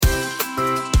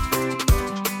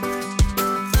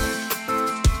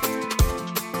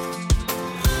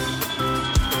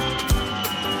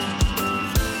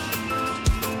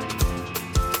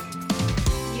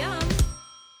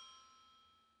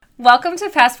Welcome to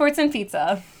Passports and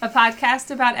Pizza, a podcast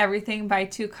about everything by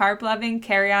two carb-loving,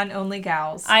 carry-on-only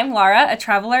gals. I'm Laura, a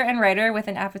traveler and writer with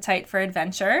an appetite for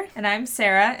adventure. And I'm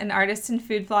Sarah, an artist and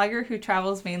food blogger who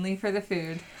travels mainly for the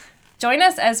food. Join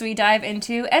us as we dive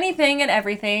into anything and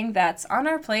everything that's on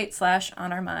our plate /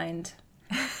 on our mind.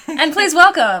 And please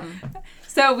welcome.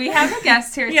 So we have a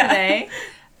guest here today.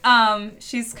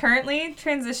 She's currently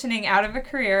transitioning out of a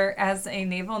career as a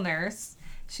naval nurse.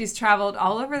 She's traveled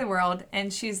all over the world,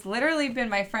 and she's literally been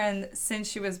my friend since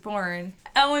she was born.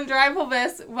 Ellen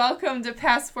Dreibelbis, welcome to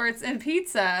Passports and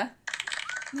Pizza.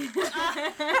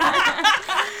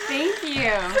 Thank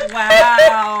you.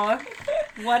 Wow.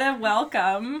 What a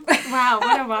welcome. Wow,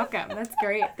 what a welcome. That's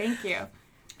great. Thank you.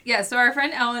 Yeah, so our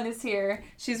friend Ellen is here.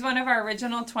 She's one of our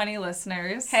original 20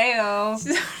 listeners. Heyo.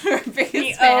 She's one of our biggest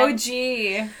The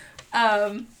fans.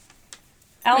 OG.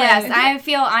 Ellen. Yes, I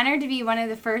feel honored to be one of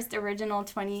the first original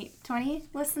 2020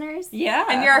 listeners. Yeah.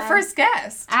 And you're our first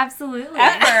guest. Absolutely.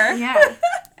 Ever. Yeah.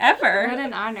 Ever. What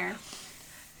an honor.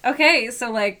 Okay,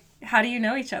 so how do you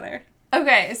know each other?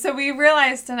 Okay, so we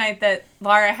realized tonight that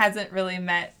Laura hasn't really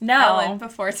met Ellen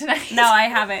before tonight. No, I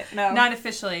haven't. No. Not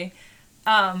officially.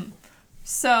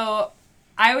 So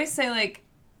I always say,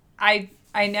 I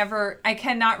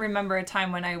cannot remember a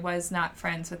time when I was not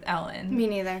friends with Ellen. Me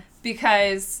neither.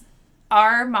 Because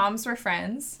our moms were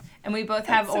friends, and we both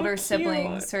have That's so older cute.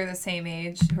 siblings who are the same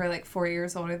age, who are 4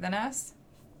 years older than us.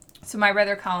 So my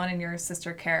brother Colin and your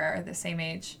sister Kara are the same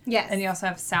age. Yes. And you also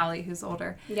have Sally, who's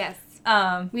older. Yes.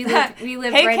 We live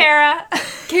Hey, right. Kara.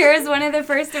 Kara's one of the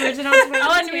first original 20.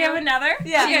 Oh, and we have another?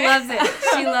 Yeah. She loves it.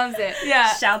 She loves it.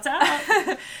 Yeah. Shout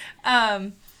out.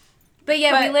 But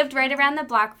yeah, we lived right around the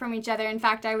block from each other. In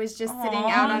fact, I was just sitting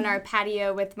out on our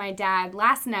patio with my dad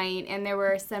last night, and there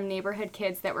were some neighborhood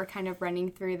kids that were kind of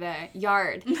running through the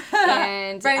yard.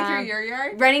 And Running through your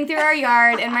yard? Running through our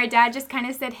yard, and my dad just kind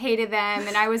of said hey to them,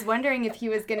 and I was wondering if he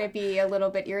was going to be a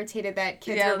little bit irritated that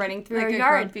kids were running through our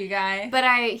yard. Grumpy guy. But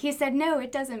he said, no,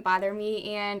 it doesn't bother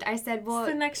me, and I said, well,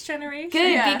 It's the next generation.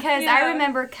 good, Yeah. because Yeah. I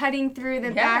remember cutting through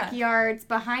the backyards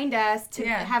behind us to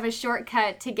have a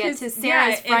shortcut to get to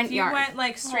Sarah's front yard. If you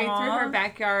went straight through her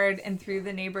backyard and through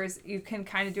the neighbors, you can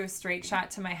kind of do a straight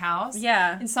shot to my house.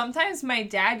 Yeah. And sometimes my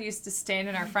dad used to stand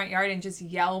in our front yard and just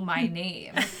yell my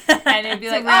name. And it'd be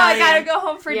like, I gotta go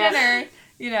home for dinner.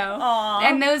 You know. Aww.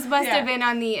 And those must have been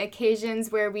on the occasions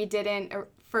where we didn't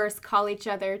first call each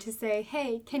other to say,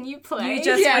 hey, can you play? You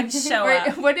just would show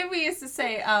up. What did we used to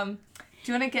say?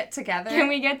 Do you want to get together? Can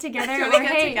we get together? Do you want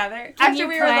to get together? After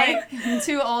we were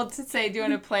too old to say, do you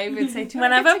want to play? We'd say, do you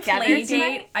want to get together play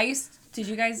tonight? date, did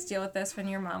you guys deal with this when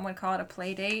your mom would call it a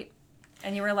play date?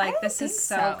 And you were like, this is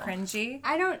so cringy?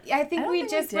 I think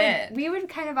we would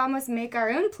kind of almost make our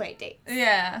own play dates.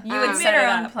 Yeah. You would make set our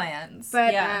it own up. plans.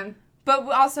 But, But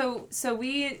also, so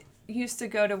we used to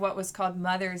go to what was called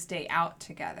Mother's Day Out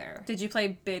together. Did you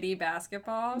play biddy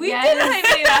basketball? We did play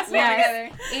biddy basketball together.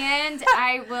 And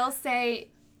I will say,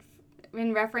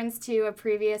 in reference to a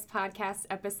previous podcast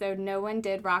episode, no one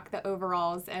did rock the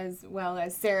overalls as well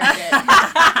as Sarah did.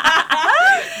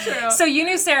 True. So you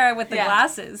knew Sarah with the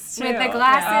glasses, too. With the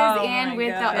glasses Yeah. and with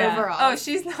the Yeah. overalls. Oh,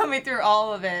 she's known me through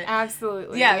all of it.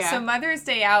 Absolutely. Yeah, so Mother's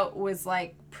Day Out was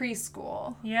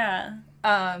preschool. Yeah.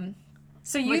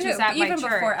 So you Which knew, was at my even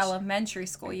before church. elementary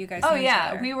school, you guys Oh, knew each yeah.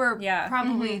 other. We were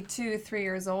probably Mm-hmm. 2-3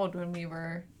 years old when we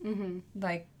were,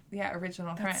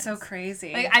 original friends. That's so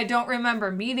crazy. I don't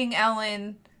remember meeting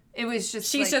Ellen. It was just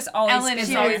She's just always Ellen has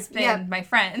been always there. been my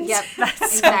friend. Yep. That's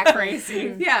Exactly. so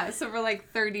crazy. Yeah, so for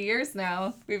 30 years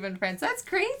now, we've been friends. That's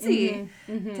crazy.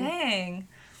 Mm-hmm. Dang.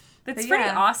 That's But pretty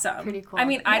yeah. awesome. Pretty cool. I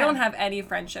mean, I Yeah. don't have any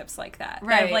friendships like that.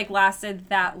 Right. That have, lasted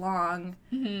that long.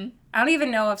 Mm-hmm. I don't even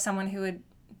know of someone who would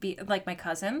be, my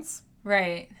cousins,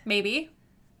 Right. maybe.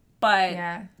 But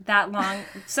Yeah. that long,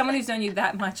 someone who's known you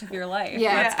that much of your life.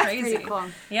 Yeah, That's crazy. Pretty cool.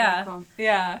 Yeah. Pretty cool.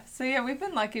 Yeah. So, yeah, we've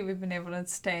been lucky we've been able to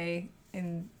stay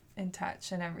in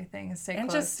touch and everything and stay And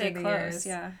close just stay through the close, years.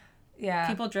 yeah. Yeah.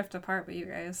 People drift apart, but you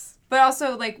guys. But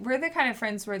also, we're the kind of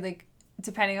friends where,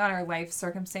 depending on our life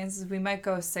circumstances, we might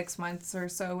go 6 months or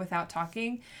so without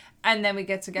talking, and then we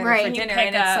get together Right. for And you dinner, pick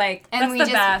and up. it's like, And That's we the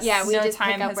just, best. yeah, we No just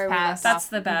time pick up has where passed. we left That's off.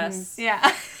 the best.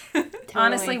 yeah.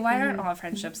 Honestly, why Mm-hmm. aren't all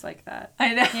friendships like that?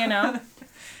 I know. You know?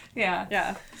 Yeah.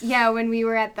 Yeah. Yeah, when we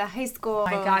were at the high school.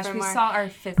 Oh my gosh, we saw our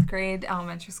 5th grade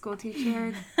elementary school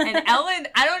teacher. And Ellen,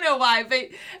 I don't know why, but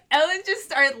Ellen just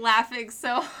started laughing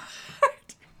so hard.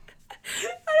 I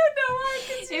don't know why.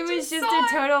 'Cause It we was just saw a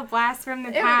total blast from the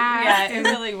It, past. yeah, it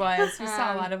really was. We saw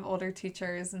a Um, lot of older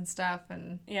teachers and stuff,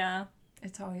 and Yeah.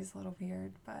 it's always a little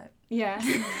weird, but Yeah.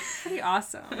 Pretty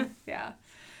awesome. yeah.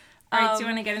 All right, do you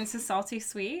want to get into salty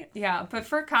sweet? Yeah, but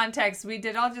for context, we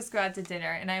did all just go out to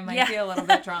dinner, and I might be a little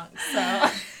bit drunk, so.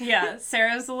 Yeah,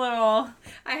 Sarah's a little...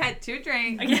 I had 2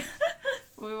 drinks.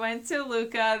 We went to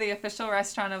Luca, the official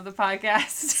restaurant of the podcast.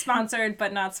 Sponsored,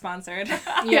 but not sponsored.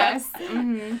 Yes.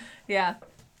 Mm-hmm. Yeah.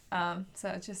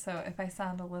 So if I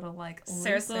sound a little like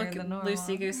Sarah's a little than normal.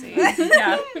 loosey-goosey.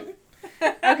 Yeah.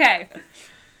 Okay.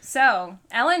 So,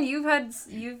 Ellen,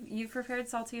 you've prepared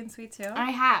salty and sweet too?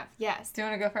 I have, yes. Do you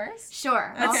want to go first?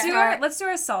 Sure. Let's do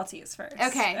our salties first.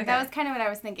 Okay, that was kind of what I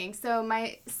was thinking. So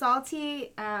my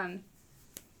salty,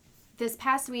 this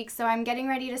past week, so I'm getting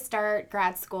ready to start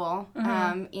grad school,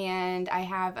 and I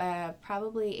have a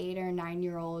probably 8 or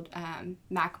 9-year-old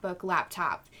MacBook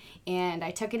laptop, and I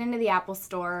took it into the Apple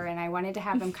store, and I wanted to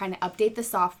have them kind of update the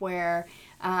software,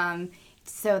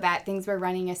 so that things were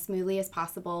running as smoothly as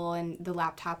possible, and the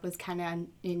laptop was kind of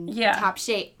in top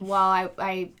shape. Well,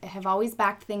 I have always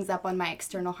backed things up on my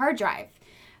external hard drive.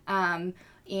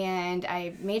 And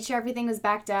I made sure everything was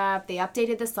backed up. They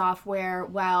updated the software.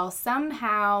 Well,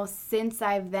 somehow, since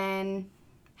I've then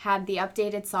had the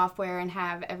updated software and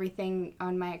have everything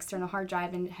on my external hard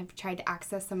drive and have tried to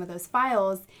access some of those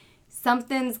files,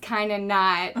 something's kind of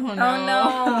not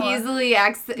easily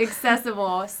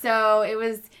accessible. So it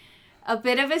was a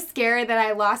bit of a scare that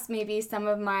I lost maybe some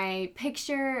of my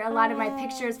a lot of my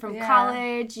pictures from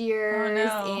college years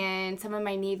and some of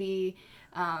my Navy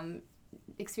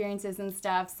experiences and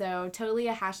stuff. So totally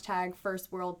a hashtag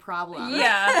first world problem.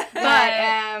 Yeah. But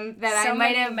that I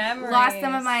might have lost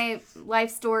some of my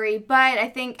life story. But I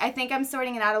think I'm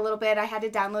sorting it out a little bit. I had to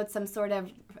download some sort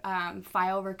of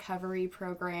file recovery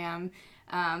program.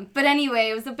 But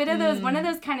anyway, it was a bit of one of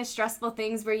those kind of stressful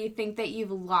things where you think that you've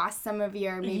lost some of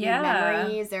your maybe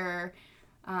memories or,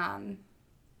 So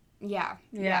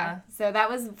that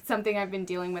was something I've been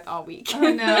dealing with all week. Oh,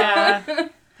 no. Yeah.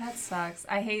 That sucks.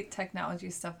 I hate technology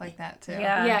stuff like that, too.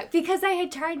 Yeah, because I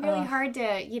had tried really hard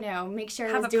to, make sure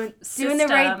I was doing the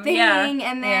right thing,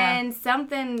 and then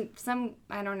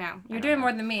I don't know. You're doing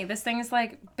more than me. This thing is,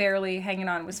 like, barely hanging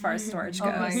on as far as storage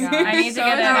goes. Oh, my God. I need to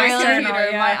get an external.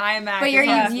 My iMac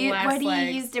But what do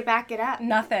you use to back it up?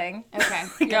 Nothing.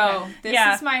 Okay. Go. This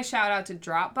is my shout out to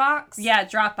Dropbox. Yeah,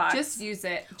 Dropbox. Just use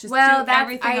it. Just do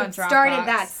everything on Dropbox. I've started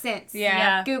that since.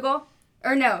 Yeah. Google?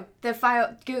 Or no, the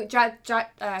file, Drive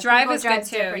is good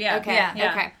too. Different. Yeah.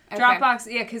 Okay. Dropbox,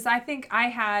 because I think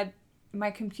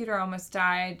my computer almost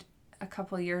died a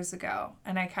couple years ago,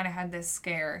 and I kind of had this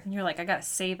scare. And you're like, I gotta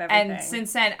save everything. And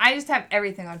since then, I just have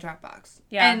everything on Dropbox.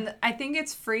 Yeah. And I think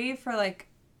it's free for like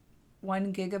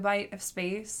 1 gigabyte of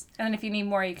space. And then if you need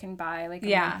more, you can buy like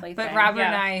a monthly thing. But Robert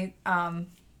and I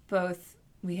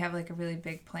we have like a really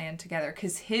big plan together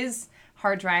because his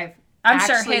hard drive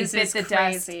sure his bit the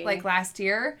crazy. Dust like last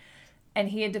year, and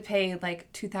he had to pay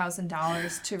like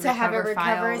 $2,000 to recover have it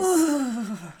recovered.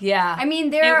 Files. Yeah, I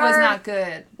mean it was not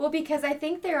good. Well, because I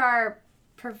think there are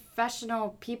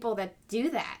professional people that do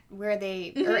that, where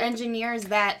they or engineers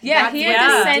that he had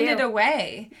to send it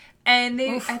away, and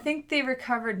I think they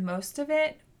recovered most of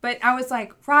it. But I was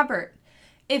like, Robert,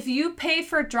 if you pay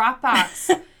for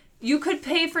Dropbox. You could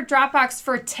pay for Dropbox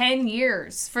for 10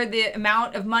 years for the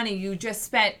amount of money you just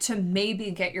spent to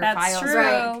maybe get your files. That's true.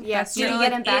 Right. Yeah. Did you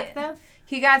get them back, though?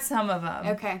 He got some of them.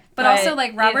 Okay. But also,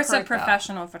 like, Robert's a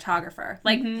professional photographer.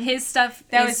 Like, his stuff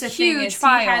is huge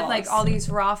files. He had, like, all these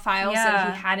raw files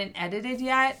that he hadn't edited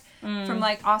yet from,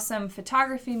 like, awesome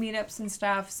photography meetups and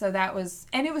stuff. So that was...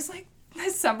 And it was, like,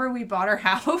 this summer we bought our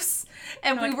house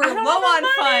and we were low on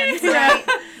funds.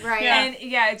 Right. And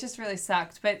it just really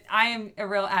sucked. But I am a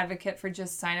real advocate for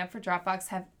just sign up for Dropbox,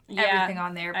 have everything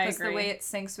on there. Plus the way it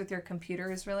syncs with your computer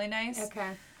is really nice. Okay.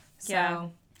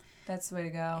 So that's the way to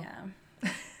go.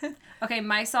 Yeah. Okay,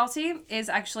 my salty is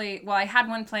actually, I had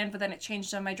one planned, but then it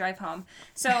changed on my drive home.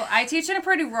 So I teach in a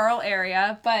pretty rural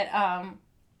area, but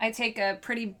I take a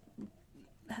pretty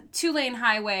 2-lane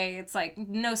highway. It's like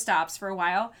no stops for a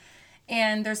while.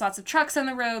 And there's lots of trucks on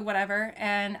the road, whatever.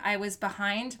 And I was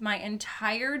behind my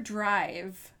entire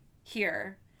drive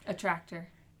here. A tractor.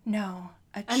 No.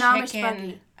 An Amish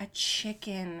buggy. A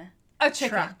chicken. A chicken.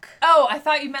 Truck. Oh, I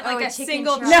thought you meant like a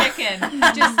single chicken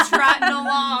just trotting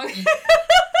along. Chicken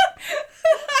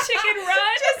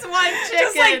run? Just one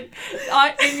chicken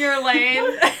in your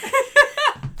lane.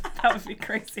 That would be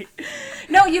crazy.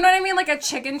 No, you know what I mean? Like a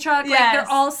chicken truck. Yes. Like they're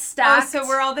all stacked. Oh, so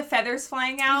were all the feathers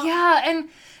flying out? Yeah, and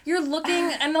you're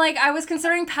looking, and like I was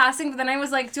considering passing, but then I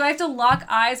was like, do I have to lock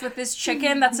eyes with this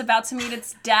chicken that's about to meet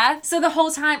its death? So the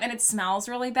whole time, and it smells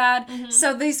really bad. Mm-hmm.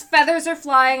 So these feathers are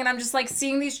flying, and I'm just like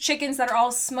seeing these chickens that are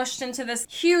all smushed into this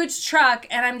huge truck,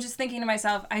 and I'm just thinking to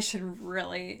myself, I should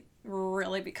really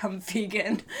really become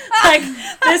vegan. Like,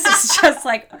 this is just,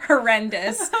 like,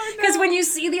 horrendous. Because when you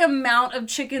see the amount of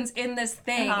chickens in this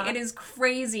thing, it is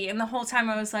crazy. And the whole time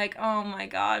I was like, oh my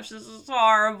gosh, this is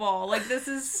horrible. Like, this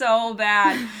is so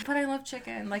bad. But I love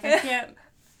chicken. Like, I can't,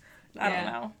 I don't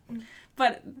know.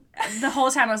 But the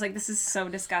whole time I was like, this is so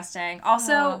disgusting.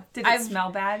 Also, did it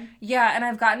smell bad? Yeah, and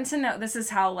I've gotten to know, this is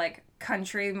how, like,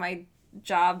 country my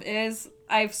job is.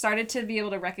 I've started to be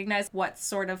able to recognize what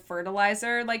sort of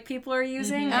fertilizer, like, people are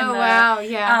using. Wow,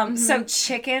 yeah. So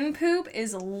chicken poop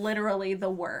is literally the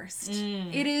worst.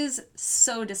 It is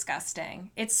so disgusting.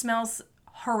 It smells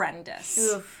horrendous.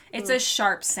 It's a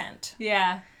sharp scent.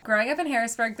 Yeah. Growing up in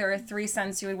Harrisburg, there are 3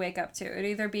 scents you would wake up to. It would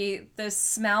either be the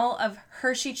smell of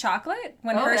Hershey chocolate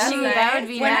when Hershey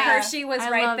was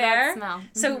right there. That smell.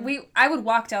 So I would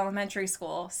walk to elementary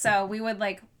school. So we would,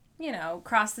 like, you know,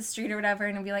 cross the street or whatever,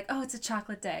 and it'd be like, oh, it's a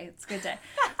chocolate day. It's a good day.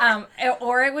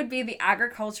 Or it would be the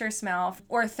agriculture smell.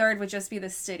 Or third would just be the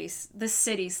city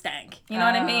stank. You know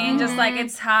what I mean? Just like,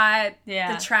 it's hot.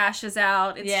 The trash is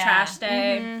out. It's trash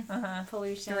day.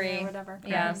 Pollution 3 or whatever.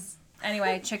 Yeah.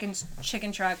 Anyway,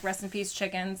 chicken truck. Rest in peace,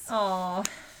 chickens. Oh.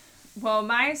 Well,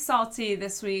 my salty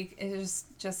this week is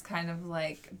just kind of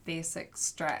like basic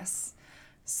stress.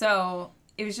 So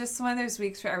it was just one of those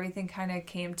weeks where everything kind of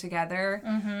came together,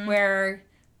 where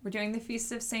we're doing the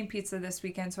Feast of St. Pizza this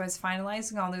weekend, so I was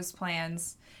finalizing all those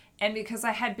plans. And because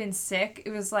I had been sick,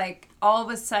 it was like all of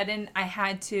a sudden I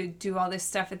had to do all this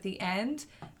stuff at the end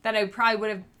that I probably would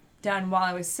have done while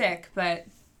I was sick, but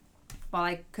while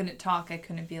I couldn't talk, I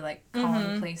couldn't be like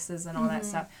calling places and all that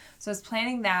stuff. So I was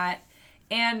planning that,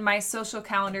 and my social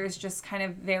calendar is just kind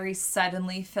of very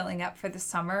suddenly filling up for the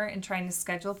summer and trying to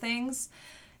schedule things.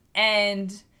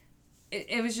 And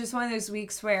it was just one of those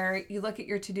weeks where you look at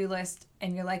your to-do list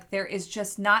and you're like, there is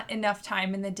just not enough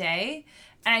time in the day,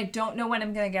 and I don't know when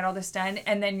I'm going to get all this done.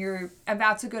 And then you're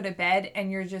about to go to bed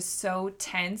and you're just so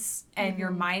tense and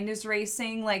your mind is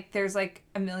racing. Like, there's like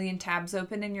a million tabs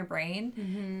open in your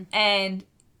brain. And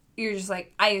you're just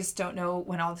like, I just don't know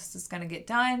when all this is going to get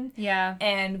done. Yeah.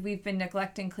 And we've been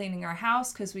neglecting cleaning our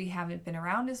house because we haven't been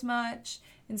around as much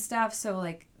and stuff. So,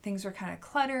 like, things are kind of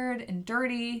cluttered and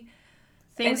dirty.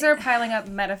 Things are piling up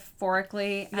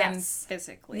metaphorically and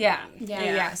physically.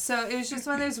 Yeah. So it was just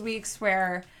one of those weeks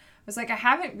where I was like, I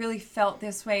haven't really felt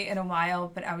this way in a while,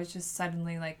 but I was just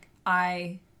suddenly like,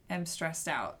 I am stressed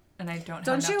out and I don't have enough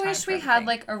time. Don't you wish we had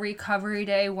like a recovery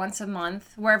day once a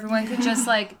month where everyone could just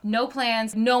like, no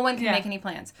plans, no one can make any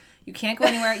plans. You can't go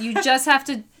anywhere. You just have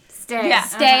to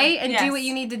stay and do what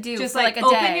you need to do just for like a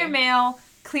open day. Your mail,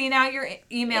 clean out your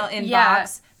email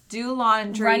inbox, do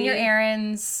laundry, run your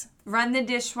errands, run the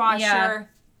dishwasher,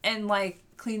 and like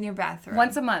clean your bathroom.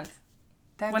 Once a month.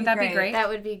 Wouldn't that be great? That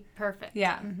would be perfect.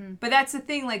 Yeah. But that's the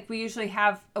thing, like, we usually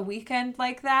have a weekend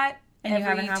like that and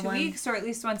every 2 weeks or at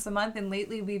least once a month, and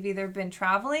lately we've either been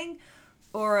traveling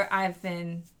or I've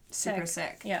been super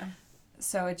sick. Yeah.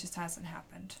 So it just hasn't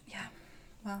happened. Yeah.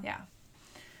 Well. Yeah.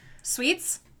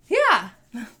 Sweets? Yeah.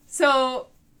 So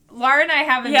Laura and I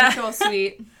have a mutual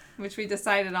sweet, which we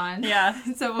decided on. Yeah.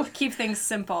 So we'll keep things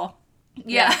simple.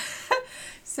 Yeah.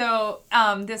 So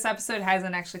this episode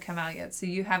hasn't actually come out yet, so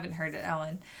you haven't heard it,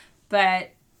 Ellen.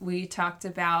 But we talked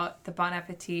about the Bon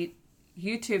Appetit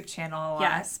YouTube channel a lot.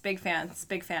 Yes, big fans,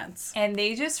 big fans. And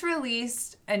they just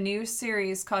released a new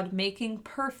series called Making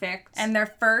Perfect. And their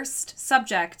first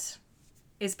subject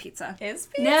is pizza. Is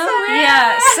pizza? No way!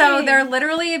 Yeah, so they're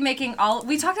literally making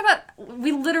we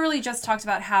literally just talked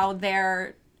about how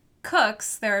their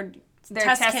cooks, their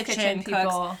test kitchen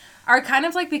people cooks, are kind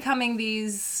of like becoming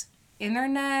these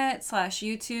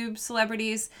internet/YouTube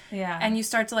celebrities. Yeah. And you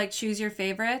start to like choose your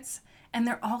favorites. And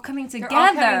they're all coming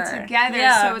together.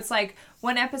 Yeah. So it's like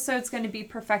one episode's going to be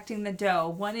perfecting the dough.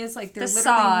 One is like they're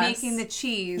literally making the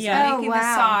cheese, making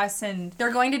the sauce, and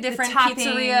they're going to different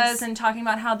pizzerias and talking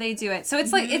about how they do it. So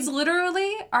it's like it's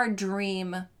literally our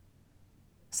dream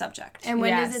subject. And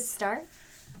when does it start?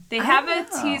 They have a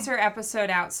teaser episode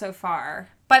out so far.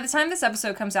 By the time this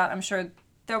episode comes out, I'm sure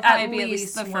there'll probably be at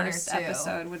least the first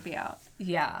episode would be out.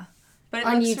 Yeah. But it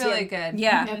on looks YouTube. really good.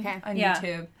 Yeah. Okay. On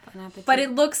YouTube. But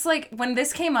it looks like when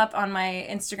this came up on my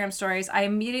Instagram stories, I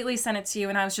immediately sent it to you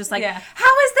and I was just like,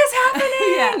 how is this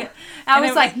happening? I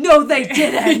was like, no, they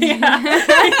didn't.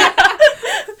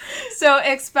 So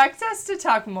expect us to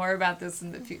talk more about this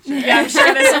in the future. Yeah, I'm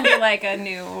sure this will be like a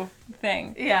new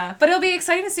thing. Yeah. But it'll be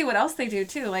exciting to see what else they do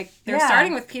too. Like they're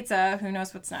starting with pizza. Who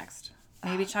knows what's next?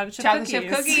 Maybe chocolate chip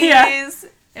cookies.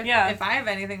 Yeah. If I have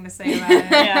anything to say about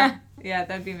it. Yeah,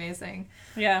 that'd be amazing.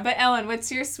 Yeah. But Ellen,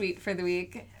 what's your sweet for the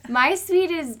week? My sweet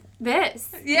is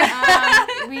this. Yeah.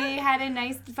 We had a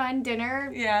nice, fun dinner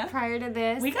prior to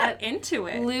this. We got into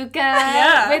it.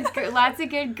 Luca with lots of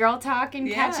good girl talk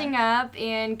and catching up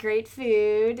and great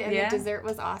food. And the dessert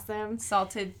was awesome.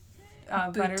 Salted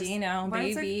budino,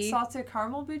 baby. Salted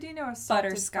caramel budino or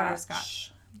salted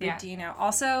butterscotch? Budino.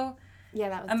 Also,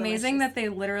 that was amazing delicious. that they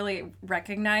literally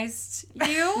recognized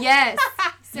you. Yes.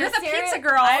 So You're the pizza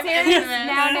girl. Sarah's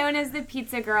now known as the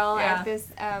pizza girl at this.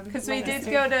 Because we did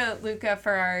go to Luca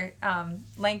for our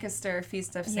Lancaster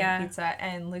Feast of St. Pizza,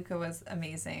 and Luca was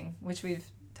amazing, which we've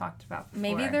talked about before.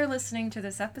 Maybe they're listening to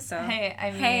this episode.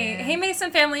 Hey,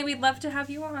 Mason family, we'd love to have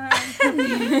you on.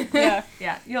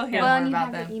 yeah, you'll hear more about them. Well, and you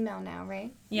have the email now,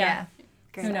 right? Yeah.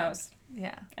 Great. Who knows?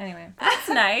 Yeah. Anyway, that's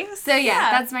nice. So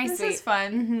that's my this sweet. This is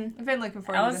fun. I've been looking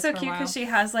forward to this so for a cute while. because she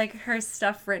has like her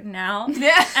stuff written out.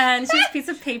 Yeah. And she has a piece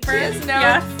of paper. She has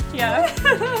notes. Yeah.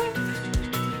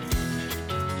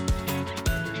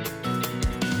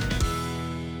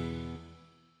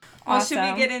 Well, Awesome.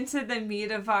 should we get into the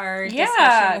meat of our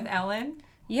discussion with Ellen?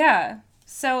 Yeah.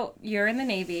 So you're in the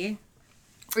Navy.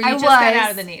 Or you just got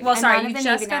out of the Navy? Well, sorry, out of you the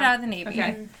just Navy got now. out of the Navy.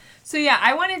 Okay. So yeah,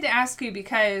 I wanted to ask you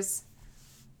because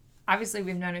obviously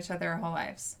we've known each other our whole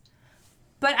lives.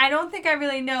 But I don't think I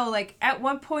really know, like, at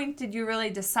what point did you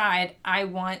really decide I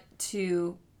want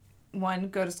to, one,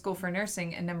 go to school for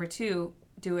nursing, and number two,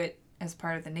 do it as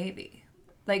part of the Navy?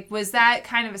 Like, was that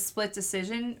kind of a split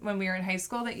decision when we were in high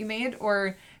school that you made,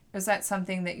 or was that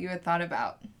something that you had thought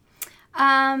about?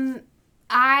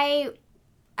 I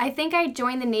think I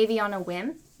joined the Navy on a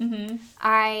whim.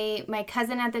 Mm-hmm. My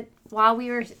cousin while we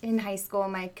were in high school,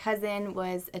 my cousin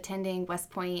was attending West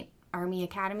Point Army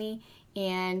Academy,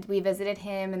 and we visited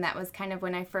him, and that was kind of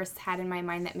when I first had in my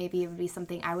mind that maybe it would be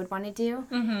something I would want to do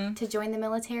to join the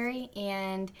military.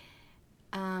 And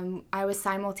I was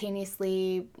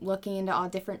simultaneously looking into all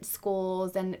different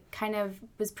schools and kind of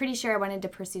was pretty sure I wanted to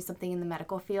pursue something in the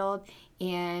medical field.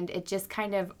 And it just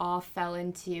kind of all fell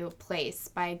into place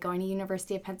by going to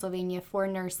University of Pennsylvania for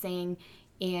nursing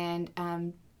and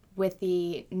with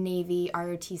the Navy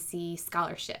ROTC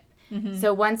scholarship. Mm-hmm.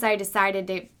 So once I decided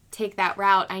to take that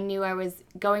route, I knew I was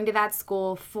going to that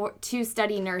school to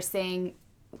study nursing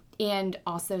and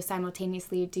also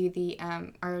simultaneously do the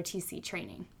ROTC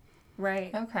training.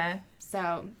 Right. Okay.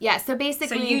 So, yeah, so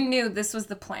basically... So you knew this was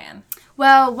the plan.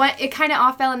 Well, it kind of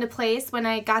all fell into place when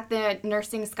I got the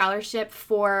nursing scholarship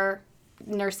for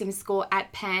nursing school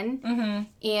at Penn.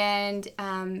 Mm-hmm.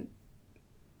 And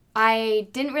I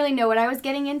didn't really know what I was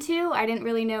getting into. I didn't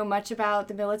really know much about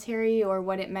the military or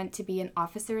what it meant to be an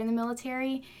officer in the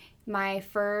military. My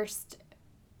first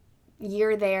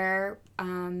year there...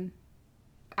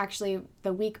 actually,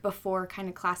 the week before kind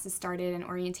of classes started and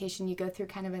orientation, you go through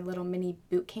kind of a little mini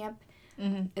boot camp.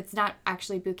 Mm-hmm. It's not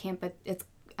actually boot camp, but it's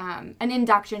an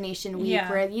indoctrination week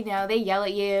where, they yell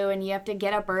at you and you have to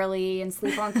get up early and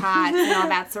sleep on cots and all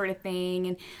that sort of thing.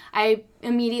 And I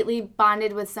immediately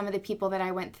bonded with some of the people that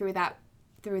I went through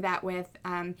that with.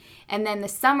 And then the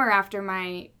summer after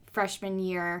my freshman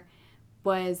year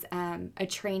was a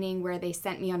training where they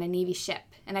sent me on a Navy ship.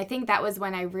 And I think that was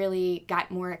when I really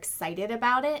got more excited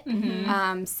about it.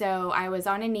 Mm-hmm. So I was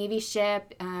on a Navy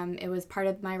ship. It was part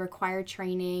of my required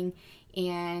training.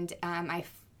 And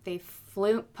they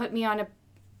put me on a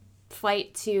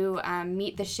flight to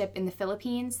meet the ship in the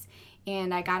Philippines.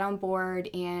 And I got on board,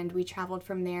 and we traveled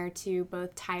from there to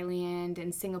both Thailand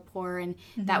and Singapore, and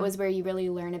that was where you really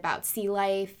learn about sea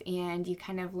life, and you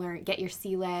kind of get your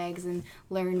sea legs and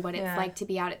learn what it's like to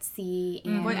be out at sea.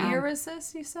 And, what year was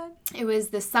this, you said? It was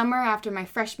the summer after my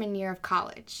freshman year of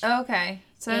college. Okay.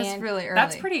 So that's really early.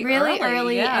 That's pretty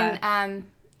early. Yeah.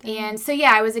 And so,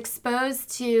 yeah, I was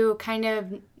exposed to kind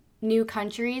of new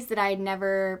countries that I'd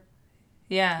never...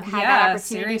 had that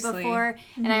opportunity before.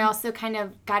 Mm-hmm. And I also kind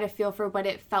of got a feel for what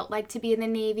it felt like to be in the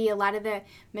Navy. A lot of the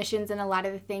missions and a lot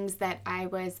of the things that I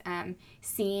was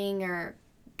seeing or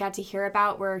got to hear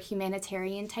about were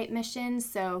humanitarian type missions.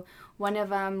 So one of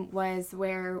them was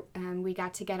where we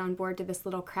got to get on board to this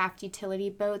little craft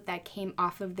utility boat that came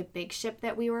off of the big ship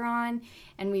that we were on.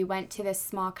 And we went to this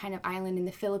small kind of island in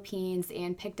the Philippines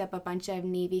and picked up a bunch of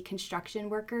Navy construction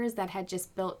workers that had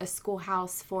just built a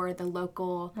schoolhouse for the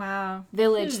local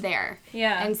village there.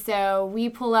 Yeah. And so we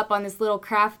pull up on this little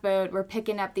craft boat. We're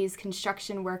picking up these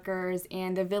construction workers,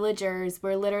 and the villagers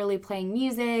were literally playing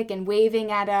music and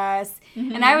waving at us.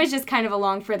 Mm-hmm. And I was just kind of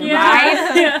along for the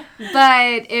ride.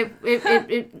 But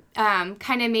it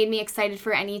kind of made me excited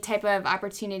for any type of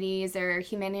opportunities or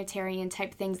humanitarian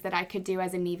type things that I could do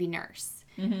as a Navy nurse.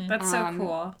 Mm-hmm. That's so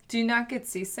cool. Do you not get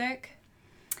seasick?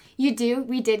 You do.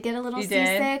 We did get a little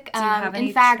seasick. Do you have any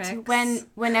in fact, tricks?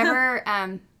 whenever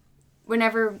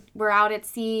whenever we're out at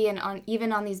sea and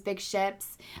even on these big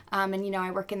ships, and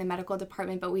I work in the medical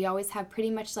department, but we always have pretty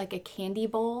much like a candy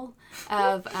bowl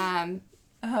of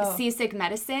seasick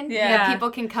medicine that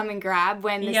people can come and grab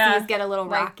when the seas get a little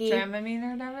rocky. Like Dramamine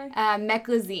or whatever?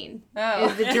 Meclizine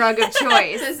is the drug of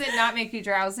choice. Does it not make you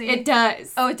drowsy? It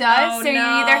does. Oh, it does? So you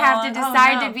either have to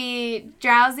decide to be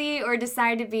drowsy or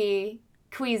decide to be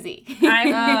queasy.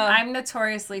 I'm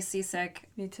notoriously seasick.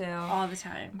 Me too. All the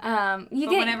time.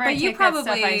 Whenever I take that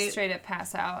stuff, I straight up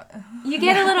pass out. You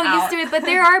get a little used to it, but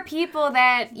there are people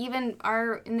that even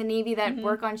are in the Navy that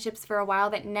work on ships for a while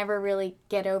that never really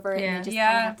get over it, and they just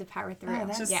kind of have to power through.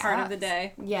 That's just part of the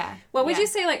day. Yeah. What would you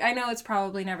say, like, I know it's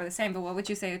probably never the same, but what would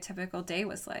you say a typical day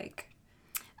was like?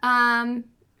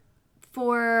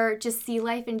 For just sea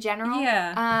life in general?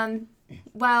 Yeah.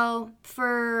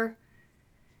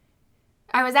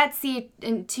 I was at sea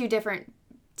in two different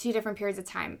periods of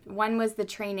time. One was the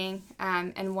training,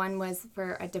 and one was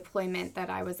for a deployment that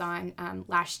I was on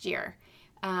last year.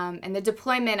 And the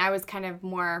deployment, I was kind of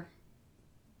more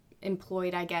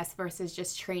employed, I guess, versus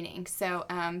just training. So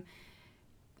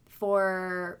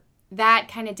for that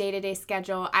kind of day-to-day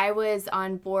schedule, I was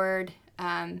on board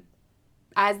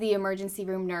as the emergency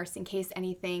room nurse in case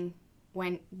anything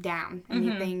went down.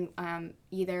 Anything,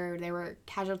 either there were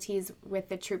casualties with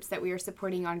the troops that we were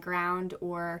supporting on ground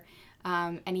or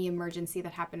any emergency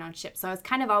that happened on ships. So I was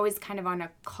always on a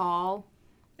call.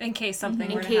 In case something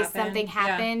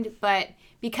happened. Yeah. But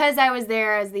because I was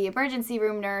there as the emergency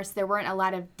room nurse, there weren't a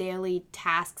lot of daily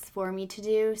tasks for me to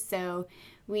do. So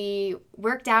we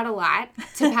worked out a lot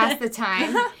to pass the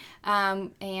time.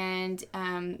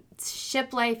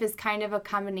 Ship life is kind of a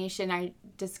combination I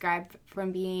described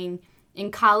from being in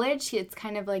college. It's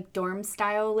kind of like dorm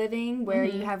style living where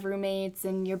you have roommates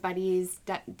and your buddies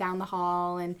down the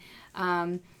hall, and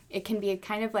it can be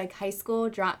kind of like high school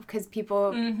drama because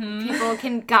people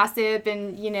can gossip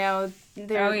and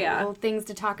there are little things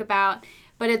to talk about.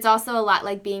 But it's also a lot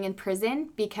like being in prison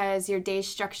because your day's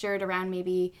structured around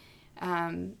maybe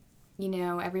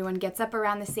everyone gets up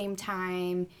around the same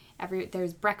time.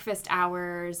 There's breakfast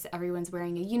hours. Everyone's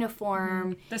wearing a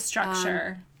uniform. The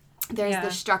structure. There's the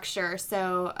structure.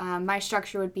 So my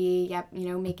structure would be,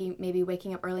 maybe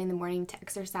waking up early in the morning to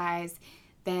exercise,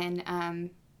 then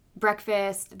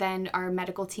breakfast, then our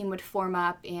medical team would form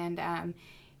up and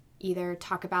either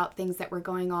talk about things that were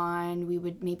going on. We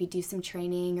would maybe do some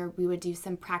training, or we would do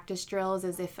some practice drills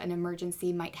as if an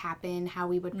emergency might happen, how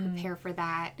we would prepare for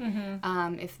that.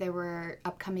 If there were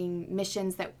upcoming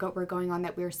missions that were going on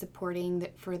that we were supporting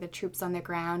for the troops on the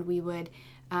ground, we would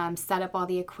set up all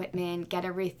the equipment, get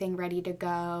everything ready to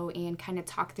go, and kind of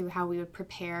talk through how we would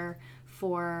prepare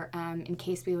for in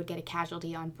case we would get a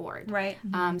casualty on board. Right.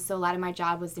 So a lot of my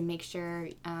job was to make sure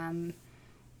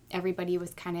everybody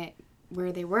was kind of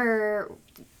where they were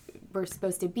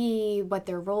supposed to be, what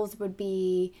their roles would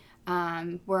be,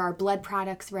 were our blood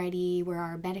products ready, were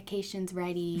our medications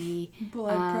ready,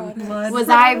 was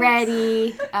I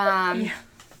ready,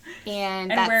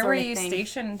 and that where sort were of you thing.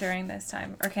 Stationed during this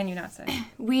time, or can you not say?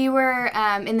 We were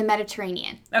in the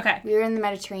Mediterranean. Okay. We were in the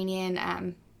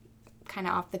Mediterranean, kind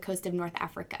of off the coast of North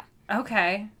Africa.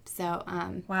 Okay. So,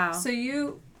 wow. So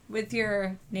you, with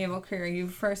your naval career, you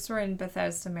first were in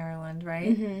Bethesda, Maryland,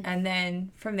 right? And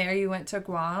then from there you went to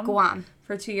Guam.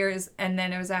 For 2 years, and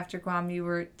then it was after Guam you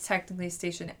were technically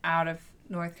stationed out of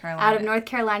North Carolina. Out of North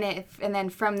Carolina, and then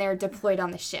from there deployed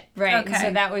on the ship. Right. Okay.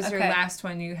 So that was your last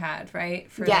one you had,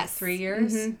 right? For like 3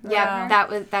 years? Yeah,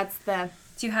 that's the...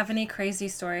 Do you have any crazy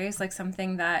stories? Like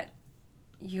something that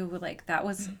you would like, that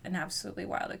was an absolutely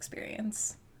wild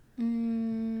experience?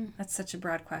 That's such a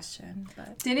broad question.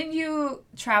 But didn't you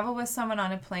travel with someone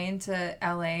on a plane to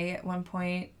LA at one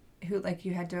point who, like,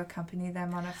 you had to accompany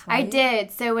them on a flight? I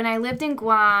did. So when I lived in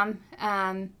Guam,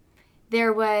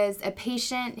 there was a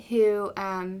patient who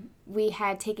we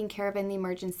had taken care of in the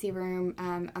emergency room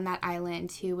on that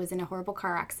island who was in a horrible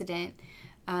car accident.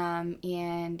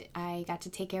 And I got to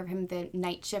take care of him the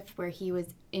night shift where he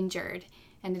was injured.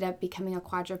 Ended up becoming a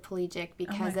quadriplegic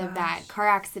because of that car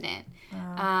accident.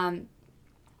 Wow.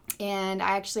 And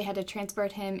I actually had to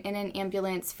transport him in an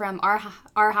ambulance from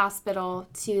our hospital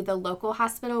to the local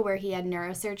hospital where he had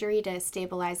neurosurgery to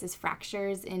stabilize his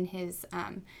fractures in his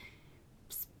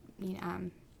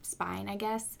spine, I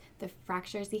guess, the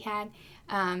fractures he had.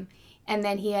 And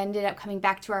then he ended up coming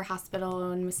back to our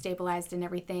hospital and was stabilized and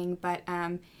everything. But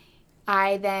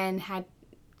I then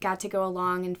got to go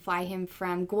along and fly him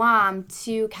from Guam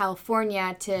to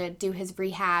California to do his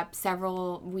rehab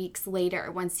several weeks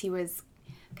later once he was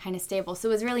kind of stable. So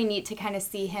it was really neat to kind of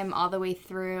see him all the way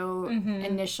through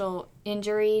initial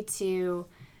injury to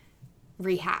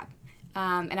rehab.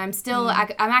 And I'm still,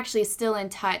 I'm actually still in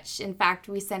touch. In fact,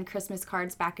 we send Christmas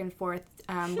cards back and forth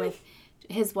with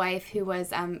his wife, who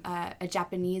was a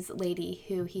Japanese lady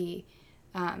who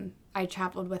I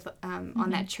traveled with on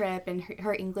that trip, and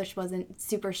her English wasn't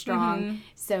super strong,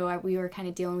 so we were kind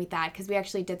of dealing with that because we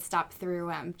actually did stop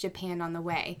through Japan on the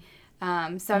way.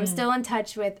 So I'm still in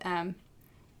touch with them.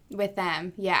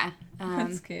 Yeah.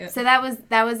 That's cute. So that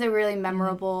was a really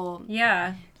memorable,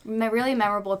 really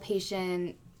memorable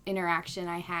patient interaction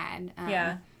I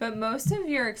had. But most of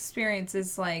your experience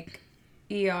is like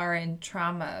ER and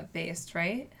trauma based,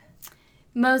 right?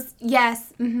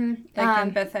 Yes. Mm-hmm. Like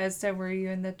in Bethesda, were you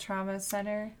in the trauma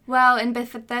center? Well, in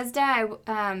Bethesda,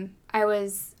 I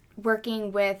was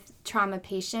working with trauma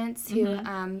patients who,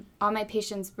 all my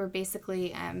patients were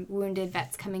basically wounded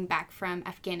vets coming back from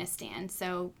Afghanistan.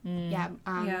 So,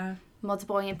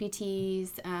 multiple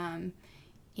amputees,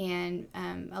 and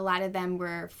a lot of them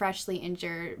were freshly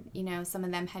injured. You know, some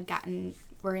of them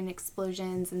were in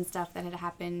explosions and stuff that had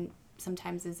happened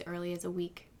sometimes as early as a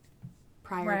week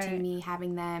prior to me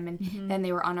having them, and then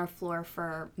they were on our floor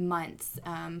for months,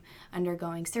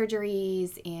 undergoing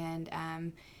surgeries,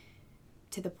 and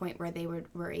to the point where they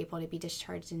were able to be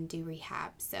discharged and do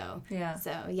rehab. So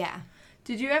yeah.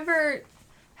 Did you ever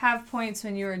have points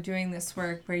when you were doing this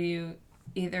work where you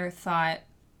either thought,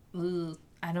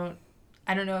 I don't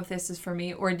know if this is for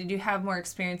me, or did you have more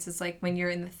experiences like when you're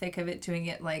in the thick of it doing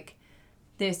it, like,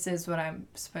 this is what I'm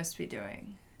supposed to be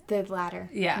doing? The latter.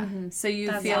 Yeah. So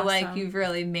you feel like you've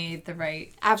really made the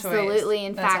right Absolutely. choice.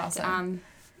 In That's fact, awesome.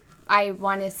 I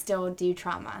want to still do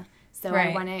trauma. So Right.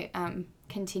 I want to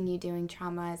continue doing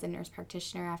trauma as a nurse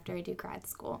practitioner after I do grad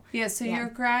school. Yeah, so your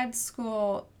grad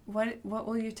school, what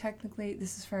will you technically,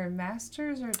 this is for a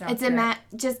master's or doctorate? It's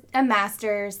just a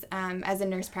master's as a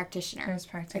nurse practitioner. Nurse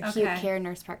practitioner. Acute care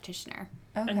nurse practitioner.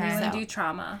 Okay. And you want to do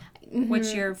trauma,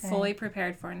 which you're fully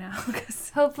prepared for now.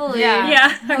 Hopefully.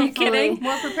 Yeah. Are you kidding?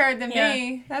 More prepared than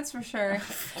me, that's for sure.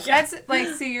 That's like,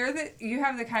 see, you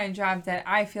have the kind of job that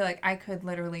I feel like I could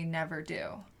literally never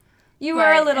do. You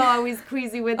are a little always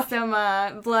queasy with some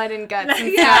blood and guts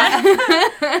and stuff.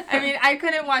 I mean, I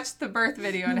couldn't watch the birth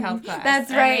video in health class. That's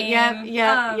right.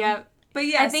 Yep. But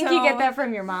yeah, I think you get that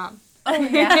from your mom. Oh,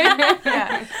 yeah.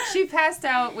 Yeah. She passed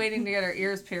out waiting to get her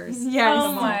ears pierced. Yes.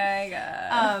 Oh, my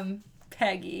God.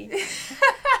 Peggy.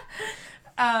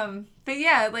 But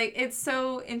yeah, like, it's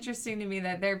so interesting to me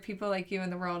that there are people like you in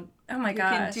the world who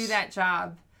can do that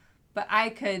job. But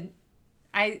I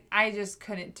just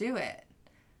couldn't do it.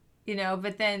 You know,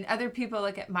 but then other people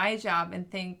look at my job and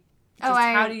think,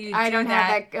 how do you do that? I don't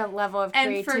have that level of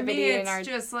creativity. And for me, it's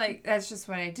just like, that's just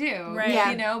what I do. Right. Yeah.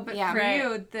 You know, but for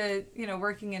you,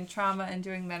 working in trauma and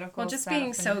doing medical Well, just stuff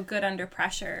being so good under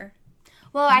pressure.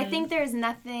 Well, I think there's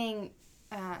nothing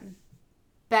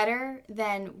better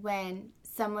than when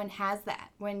someone has that.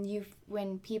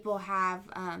 When people have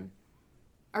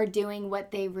are doing what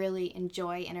they really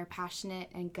enjoy and are passionate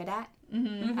and good at.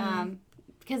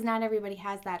 Because not everybody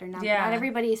has that, or not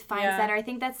everybody finds that. Or I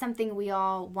think that's something we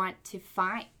all want to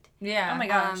find. Yeah. Oh my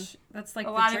gosh, that's like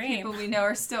a lot dream. of people we know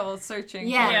are still searching.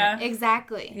 Yeah,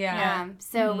 exactly. Yeah.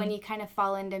 So when you kind of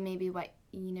fall into maybe what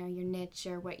your niche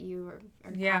or what you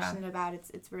are passionate about,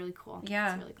 it's really cool.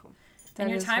 Yeah, it's really cool. And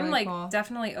your time really cool.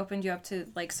 definitely opened you up to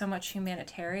like so much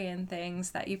humanitarian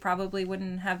things that you probably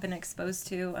wouldn't have been exposed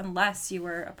to unless you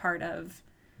were a part of,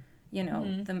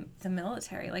 the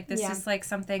military. Like this is like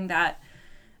something that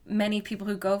many people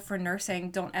who go for nursing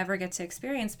don't ever get to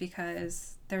experience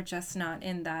because they're just not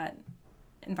in that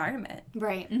environment.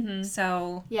 Right.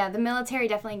 So yeah, the military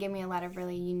definitely gave me a lot of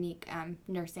really unique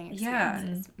nursing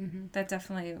experiences. Yeah, that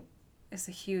definitely is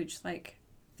a huge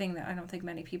thing that I don't think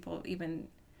many people even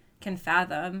can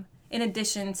fathom. In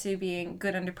addition to being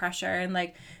good under pressure and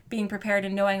being prepared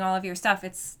and knowing all of your stuff,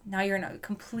 now you're in a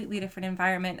completely different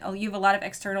environment. You have a lot of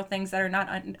external things that are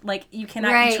not you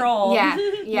cannot control. Yeah,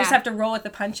 you just have to roll with the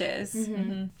punches.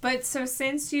 But so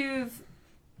since you've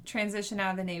transitioned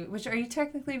out of the Navy, which are you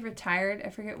technically retired? I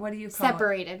forget, what do you call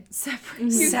Separated. it?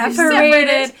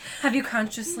 Separated. Have you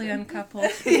consciously uncoupled?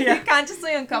 You're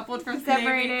consciously uncoupled from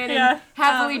separated Navy. and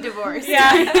happily divorced. Yeah.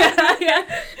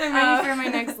 I'm ready for my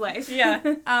next life. Yeah.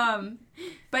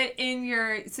 But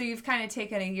so you've kind of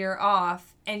taken a year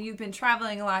off and you've been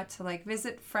traveling a lot to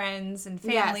visit friends and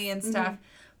family and stuff.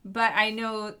 But I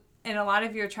know in a lot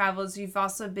of your travels, you've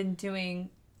also been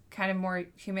doing kind of more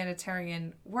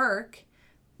humanitarian work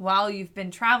while you've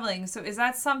been traveling. So is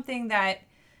that something that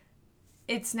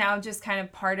it's now just kind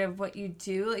of part of what you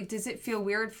do? Does it feel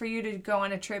weird for you to go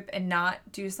on a trip and not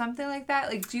do something like that?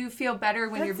 Do you feel better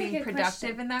when you're being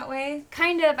productive in that way?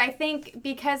 Kind of. I think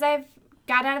because I've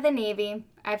got out of the Navy,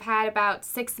 I've had about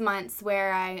 6 months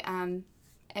where I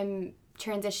am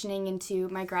transitioning into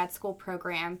my grad school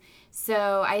program.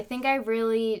 So I think I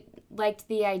really liked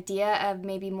the idea of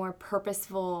maybe more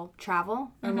purposeful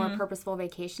travel or more purposeful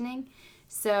vacationing.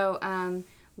 So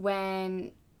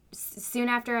soon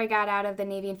after I got out of the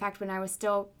Navy, in fact, when I was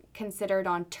still considered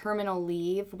on terminal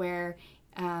leave, where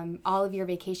all of your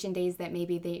vacation days that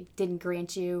maybe they didn't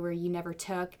grant you or you never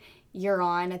took, you're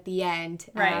on at the end,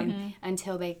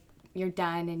 until you're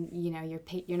done and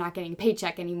you're not getting a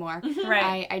paycheck anymore.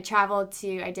 Right. I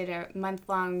did a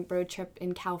month-long road trip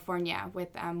in California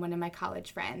with one of my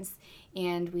college friends,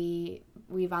 and we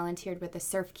volunteered with a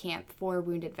surf camp for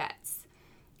wounded vets.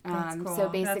 That's cool. So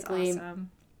basically, That's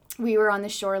awesome. we were on the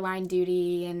shoreline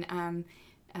duty, and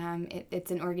it's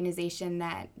an organization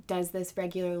that does this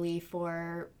regularly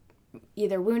for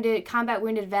either combat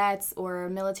wounded vets or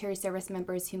military service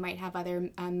members who might have other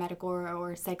medical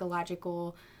or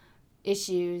psychological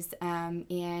issues,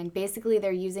 and basically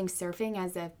they're using surfing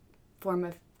as a form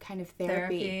of kind of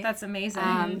therapy. That's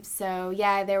amazing. So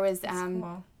yeah, there was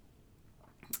Cool.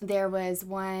 there was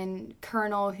one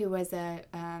colonel who was I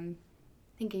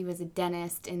think he was a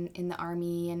dentist in the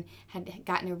Army and had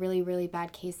gotten a really, really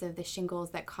bad case of the shingles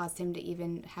that caused him to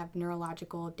even have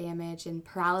neurological damage and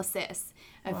paralysis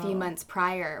a few months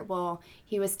prior. Well,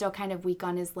 he was still kind of weak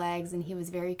on his legs, and he was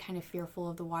very kind of fearful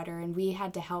of the water, and we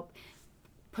had to help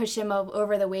push him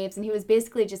over the waves, and he was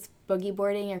basically just boogie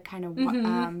boarding or kind of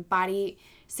body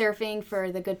surfing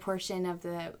for the good portion of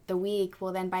the week.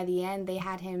 Well, then by the end, they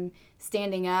had him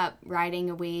standing up, riding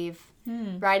a wave,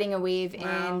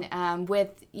 Wow. and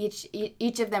with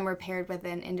each of them were paired with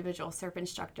an individual surf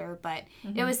instructor. But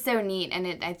it was so neat,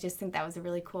 and I just think that was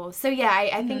really cool. So yeah,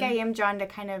 I think I am drawn to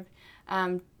kind of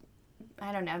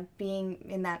I don't know, being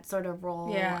in that sort of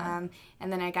role. Yeah.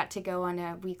 And then I got to go on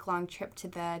a week-long trip to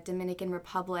the Dominican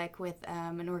Republic with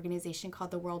an organization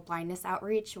called the World Blindness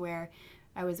Outreach, where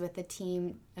I was with a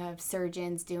team of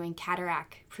surgeons doing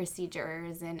cataract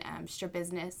procedures and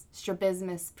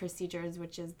strabismus procedures,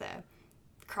 which is the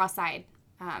cross-eyed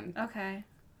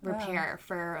repair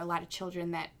for a lot of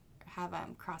children that have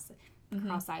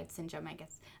cross-eyed syndrome, I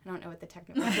guess. I don't know what the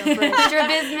technical term for it is.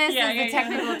 Strabismus is the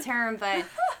technical term, but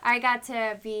I got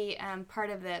to be part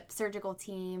of the surgical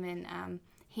team and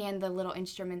hand the little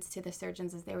instruments to the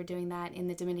surgeons as they were doing that in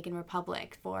the Dominican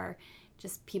Republic for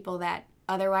just people that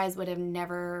otherwise would have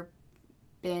never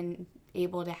been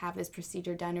able to have this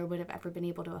procedure done or would have ever been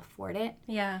able to afford it.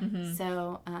 Yeah.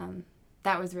 So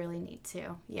that was really neat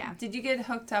too. Yeah. Did you get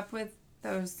hooked up with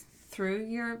those through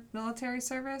your military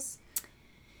service?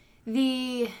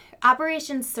 The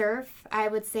Operation Surf, I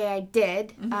would say I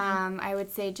did. I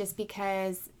would say just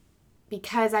because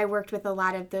I worked with a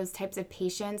lot of those types of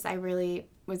patients, I really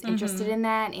was interested in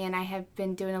that, and I have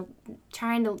been doing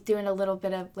a little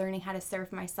bit of learning how to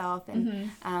surf myself,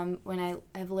 and when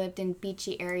I've lived in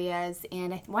beachy areas,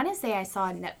 and I want to say I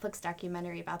saw a Netflix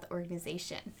documentary about the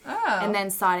organization, and then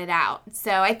sought it out.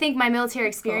 So I think my military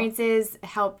experiences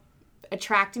helped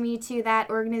attract me to that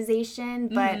organization,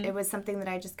 but it was something that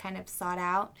I just kind of sought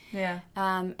out. Yeah.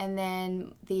 And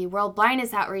then the World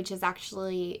Blindness Outreach is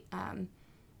actually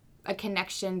a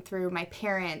connection through my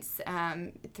parents,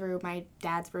 through my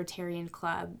dad's Rotarian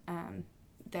club.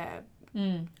 The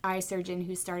eye surgeon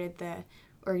who started the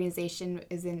organization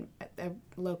is in a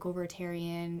local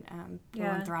Rotarian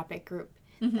philanthropic group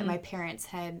that my parents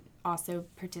had also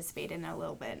participated in a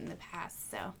little bit in the past.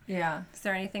 So yeah. Is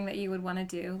there anything that you would want to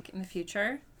do in the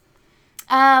future?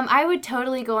 I would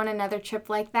totally go on another trip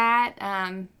like that.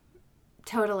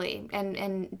 Totally,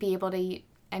 and be able to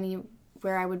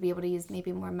where I would be able to use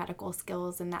maybe more medical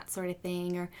skills and that sort of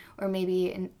thing, or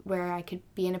maybe where I could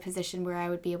be in a position where I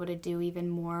would be able to do even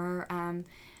more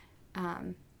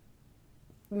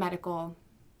medical,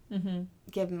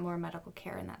 give more medical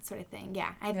care and that sort of thing.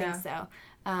 Yeah, I think so.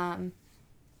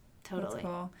 Totally. That's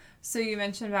cool. So you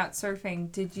mentioned about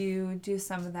surfing. Did you do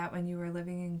some of that when you were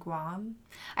living in Guam?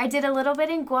 I did a little bit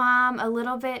in Guam, a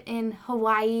little bit in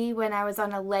Hawaii when I was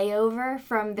on a layover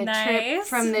from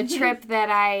the trip that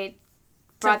I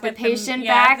brought the patient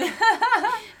back.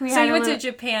 So you went to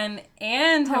Japan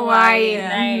and Hawaii.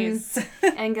 Nice.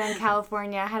 And then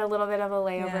California. I had a little bit of a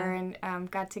layover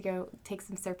and got to go take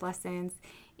some surf lessons.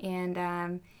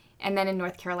 And then in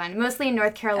North Carolina. Mostly in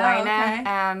North Carolina.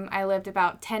 Oh, okay. I lived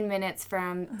about 10 minutes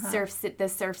from the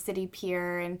Surf City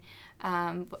Pier. And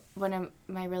one of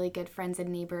my really good friends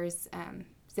and neighbors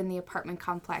was in the apartment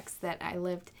complex that I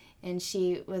lived in.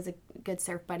 She was a good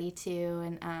surf buddy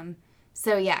too. And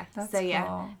so yeah. That's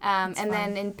cool. And fun.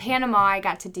 then in Panama, I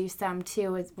got to do some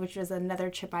too, which was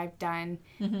another trip I've done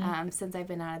since I've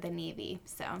been out of the Navy.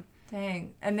 So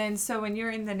Dang. And then, so when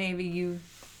you're in the Navy, you've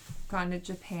gone to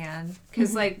Japan.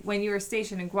 Because, like, when you were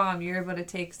stationed in Guam, you were able to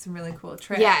take some really cool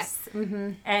trips. Yes.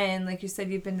 Mm-hmm. And, like you said,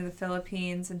 you've been to the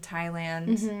Philippines and Thailand.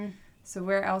 Mm-hmm. So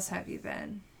where else have you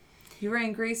been? You were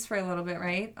in Greece for a little bit,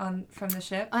 right? From the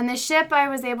ship? On the ship, I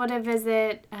was able to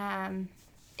visit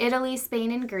Italy,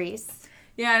 Spain, and Greece.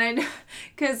 Yeah, and I know,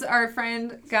 because our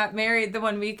friend got married the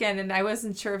one weekend, and I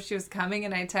wasn't sure if she was coming,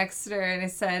 and I texted her, and I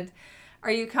said,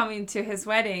 "Are you coming to his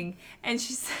wedding?" And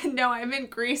she said, "No, I'm in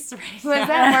Greece right now." Was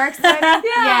that Mark's wedding?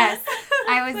 Yeah. Yes.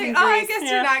 I was Like, in oh, I Greece.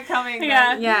 guess you're not coming.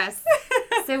 Yeah. Then. Yes.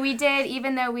 So we did,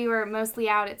 even though we were mostly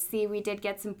out at sea, we did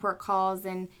get some port calls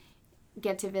and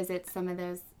get to visit some of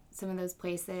those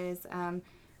places.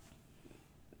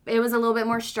 It was a little bit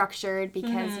more structured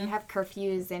because you have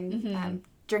curfews and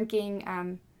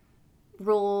drinking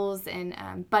rules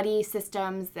and buddy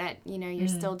systems that, you know, you're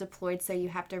still deployed, so you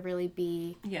have to really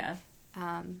be... Yeah.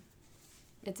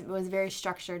 It was very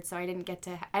structured, so I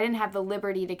didn't have the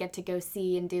liberty to get to go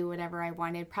see and do whatever I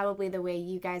wanted. Probably the way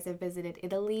you guys have visited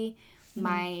Italy,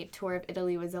 my tour of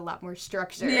Italy was a lot more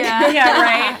structured. Yeah, yeah,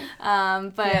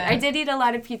 right. But I did eat a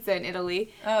lot of pizza in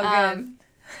Italy. Oh, good.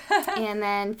 And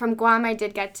then from Guam, I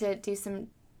did get to do some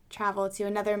travel to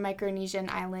another Micronesian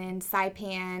island,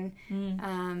 Saipan.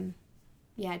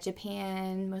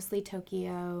 Japan, mostly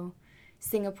Tokyo,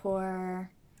 Singapore.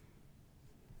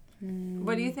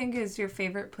 What do you think is your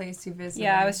favorite place you visited?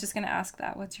 Yeah, I was just going to ask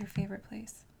that. What's your favorite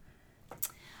place?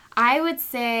 I would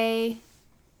say...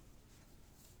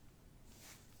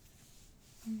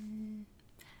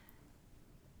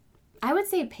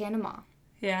 Panama.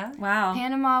 Yeah? Wow.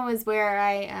 Panama was where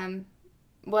I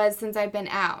was since I've been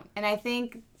out. And I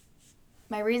think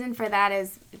my reason for that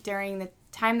is during the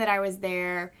time that I was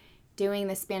there doing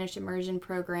the Spanish immersion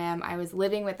program, I was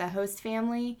living with a host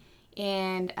family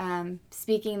and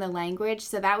speaking the language.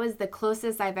 So that was the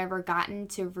closest I've ever gotten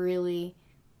to really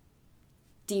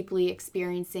deeply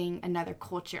experiencing another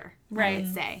culture, I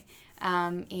would say.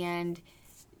 And,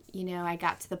 you know, I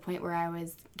got to the point where I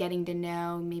was getting to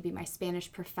know maybe my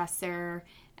Spanish professor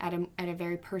at a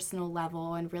very personal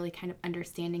level and really kind of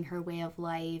understanding her way of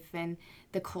life and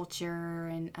the culture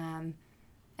and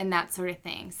that sort of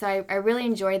thing. So I really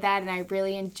enjoyed that, and I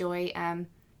really enjoy,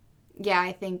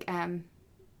 I think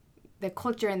the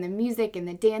culture and the music and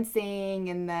the dancing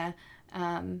and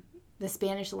the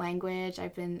Spanish language.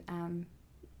 I've been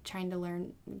trying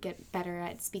to get better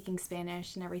at speaking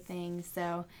Spanish and everything.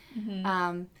 So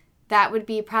that would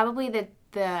be probably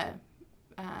the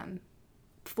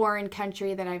foreign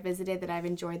country that I visited that I've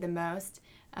enjoyed the most.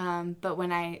 But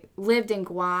when I lived in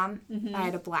Guam, I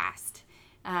had a blast.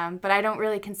 But I don't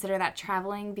really consider that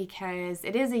traveling because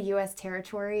it is a U.S.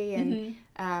 territory, and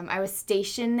I was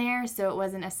stationed there, so it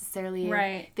wasn't necessarily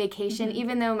a vacation,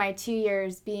 even though my 2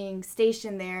 years being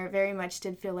stationed there very much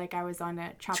did feel like I was on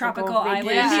a tropical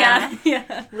island.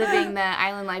 Yeah. Living the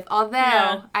island life.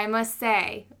 Although, I must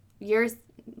say, your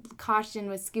caution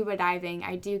with scuba diving,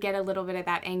 I do get a little bit of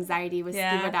that anxiety with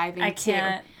scuba diving, I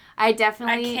can't. I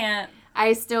can't.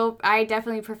 I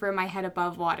definitely prefer my head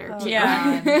above water. Oh,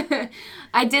 yeah.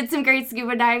 I did some great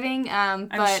scuba diving,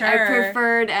 but sure. I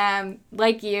preferred,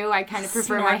 like you, I kind of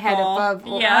prefer my head above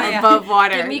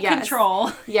water. Give me control.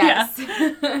 Yes.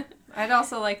 Yeah. I'd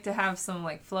also like to have some,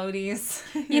 like, floaties.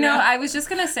 You know, I was just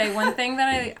going to say one thing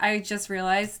that I just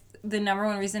realized, the number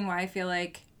one reason why I feel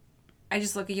like I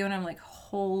just look at you and I'm like,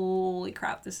 holy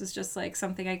crap, this is just, like,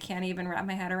 something I can't even wrap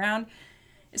my head around,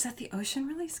 is that the ocean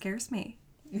really scares me.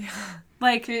 Yeah.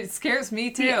 Like, it scares me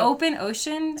too. The open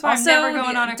ocean. That's why I'm never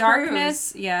going on a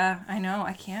darkness. cruise. Yeah, I know.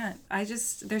 I can't.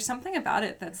 There's something about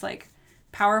it that's like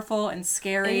powerful and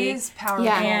scary. It is powerful.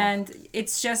 Yeah. And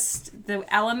it's just the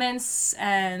elements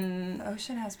and... The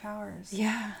ocean has powers.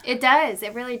 Yeah. It does.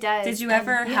 It really does. Did you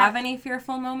ever have any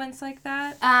fearful moments like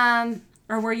that?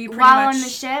 Or were you pretty while much... on the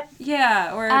ship?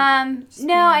 Yeah, or...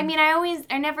 No, I mean,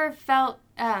 I never felt...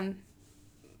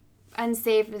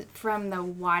 unsafe from the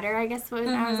water, I guess, when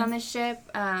I was on the ship.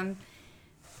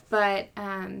 But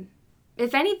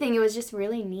if anything, it was just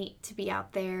really neat to be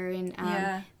out there. And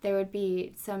there would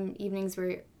be some evenings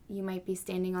where you might be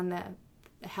standing on the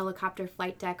helicopter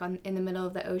flight deck in the middle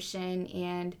of the ocean,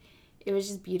 and it was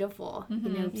just beautiful,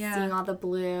 seeing all the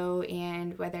blue,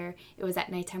 and whether it was at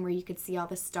nighttime where you could see all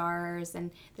the stars. And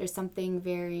there's something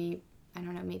very, I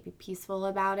don't know, maybe peaceful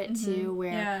about it too,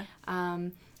 where...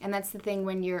 and that's the thing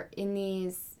when you're in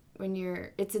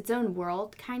it's its own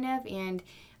world kind of, and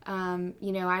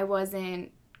I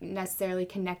wasn't necessarily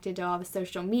connected to all the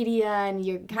social media, and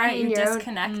you're kind of in your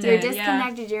disconnected. You're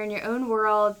disconnected. You're in your own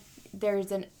world.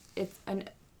 There's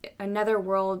another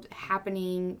world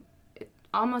happening,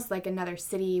 almost like another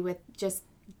city with just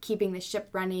keeping the ship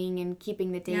running and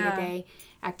keeping the day-to-day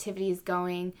activities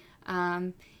going.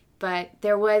 But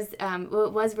there was, it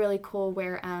was really cool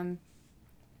where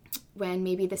when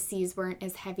maybe the seas weren't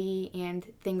as heavy and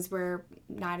things were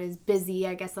not as busy,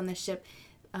 I guess, on the ship,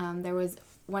 there was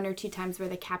 1 or 2 times where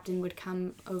the captain would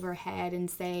come overhead and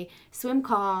say, swim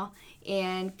call,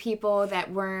 and people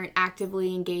that weren't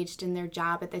actively engaged in their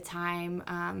job at the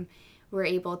time were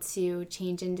able to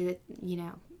change into,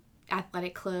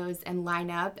 athletic clothes and line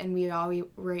up, and we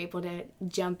were able to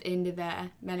jump into the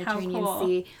Mediterranean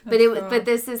Sea. But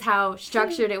this is how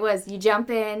structured it was. You jump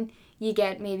in, you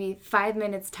get maybe 5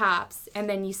 minutes tops, and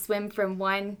then you swim from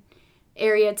one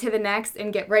area to the next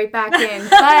and get right back in.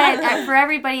 But for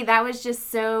everybody, that was just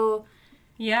so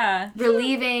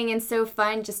relieving and so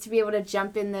fun just to be able to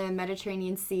jump in the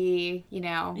Mediterranean Sea, in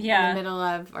the middle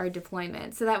of our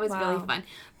deployment. So that was really fun.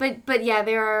 But yeah,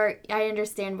 I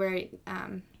understand where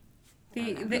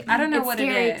I don't know it's what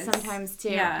scary it is sometimes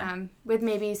too. Yeah. With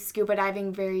maybe scuba diving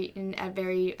at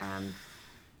very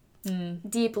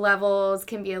deep levels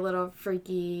can be a little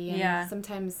freaky. And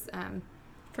sometimes.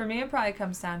 For me, it probably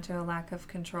comes down to a lack of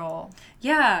control.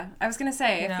 Yeah, I was gonna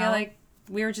say. I feel like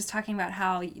we were just talking about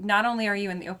how not only are you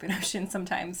in the open ocean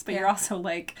sometimes, but you're also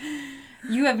like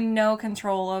you have no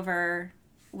control over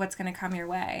what's gonna come your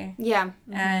way. Yeah.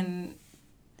 Mm-hmm. And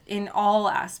in all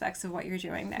aspects of what you're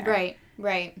doing there.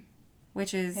 Right.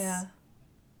 Which is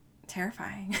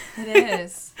terrifying. It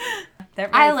is.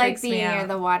 I like being near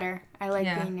the water.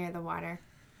 Being near the water.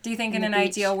 Do you think in an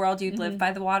ideal world you'd live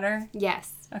by the water?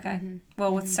 Yes. Okay. Mm-hmm.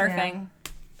 Well, with surfing.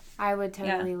 I would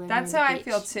totally live That's near how the I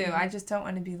feel beach. too. I just don't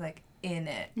want to be like in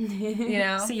it.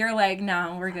 So you're like,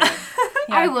 no, we're good.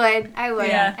 I would.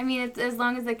 Yeah. I mean, as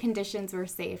long as the conditions were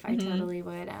safe, I totally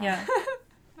would. Yeah.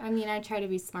 I mean, I try to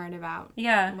be smart about when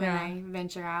I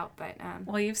venture out, but...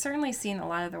 Well, you've certainly seen a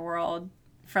lot of the world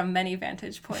from many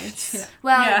vantage points.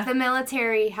 Well, the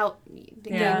military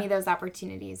gave me those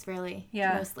opportunities, really,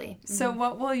 mostly. So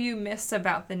what will you miss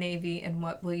about the Navy, and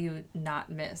what will you not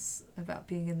miss about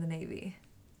being in the Navy?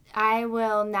 I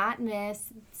will not miss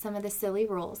some of the silly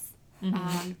rules.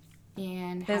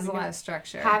 And there's a lot of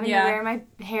structure. Having to wear my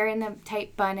hair in the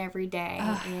tight bun every day.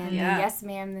 And the yes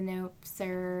ma'am, the no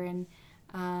sir, and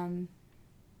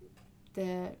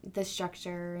the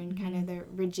structure and kind of the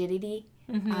rigidity,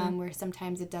 where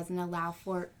sometimes it doesn't allow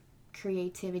for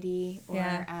creativity or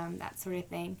that sort of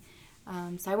thing.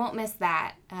 So I won't miss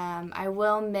that. I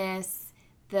will miss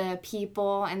the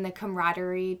people and the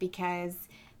camaraderie, because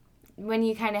when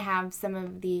you kind of have some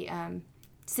of the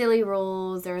silly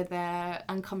rules or the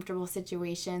uncomfortable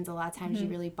situations, a lot of times you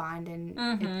really bond and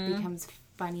it becomes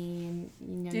funny,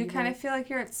 and Do you kind of feel like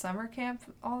you're at summer camp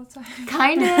all the time?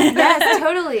 Kind of, yes,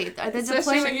 totally. The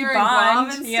Especially when you're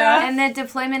bond, and stuff. And the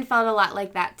deployment felt a lot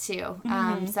like that too.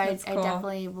 So I cool.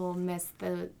 definitely will miss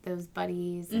those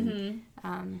buddies and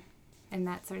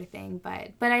that sort of thing.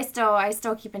 But I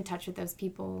still keep in touch with those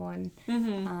people, and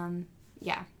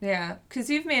Yeah, because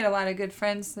you've made a lot of good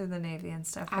friends through the Navy and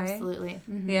stuff, right? Absolutely.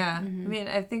 Yeah. I mean,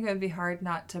 I think it would be hard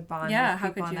not to bond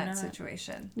with people in that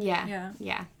situation. Yeah.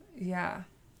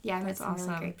 Yeah, I met that's some awesome.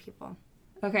 really great people.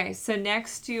 Okay, so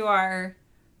next you are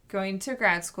going to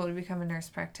grad school to become a nurse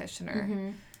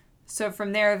practitioner. So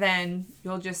from there, then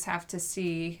you'll just have to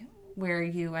see where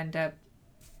you end up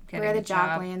getting where the a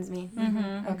job lands me.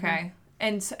 Okay.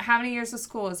 And so how many years of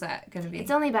school is that going to be?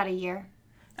 It's only about a year.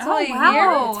 It's only a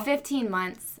year? It's 15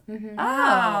 months.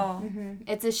 Oh.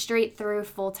 It's a straight through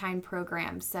full-time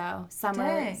program, so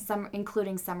summer,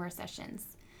 including summer sessions.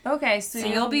 Okay, so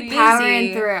you'll be busy.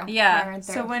 Powering through. Yeah. Powering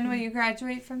through. So when will you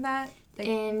graduate from that?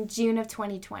 In June of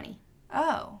 2020.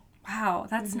 Oh. Wow,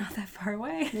 that's not that far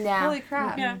away. No. Holy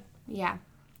crap. Yeah.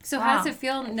 So how does it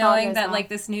feel knowing that like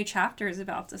this new chapter is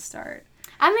about to start?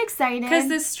 I'm excited. Because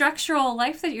this structural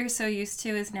life that you're so used to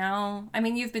is now, I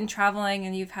mean, you've been traveling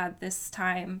and you've had this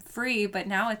time free, but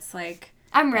now it's like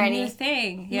I'm ready. a new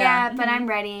thing. Yeah, but I'm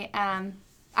ready.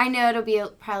 I know it'll be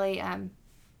probably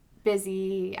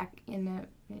busy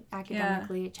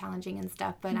academically challenging and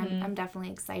stuff, but I'm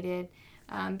definitely excited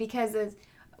because of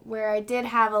where I did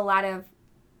have a lot of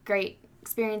great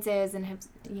experiences and have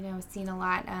seen a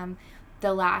lot.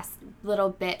 The last little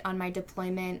bit on my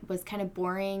deployment was kind of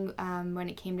boring when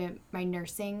it came to my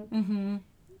nursing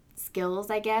skills,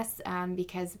 I guess,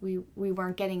 because we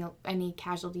weren't getting any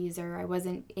casualties, or I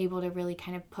wasn't able to really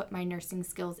kind of put my nursing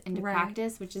skills into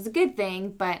practice, which is a good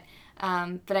thing, but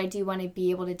I do want to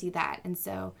be able to do that. And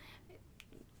so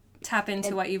tap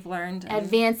into what you've learned.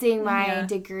 Advancing my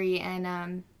degree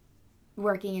and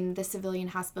working in the civilian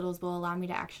hospitals will allow me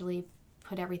to actually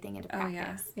put everything into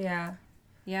practice. Yeah.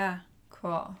 Yeah.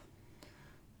 Cool.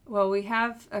 Well, we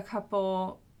have a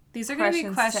couple These are going to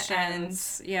be questions to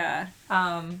questions. Yeah.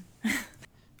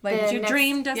 Like The What's your next-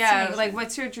 dream destination? yeah, like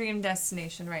what's your dream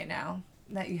destination right now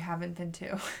that you haven't been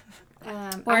to? Or I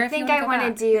if you think wanna I go want to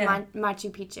back. do Yeah.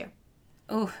 Machu Picchu.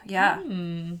 Oh, yeah.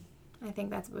 I think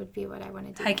that would be what I want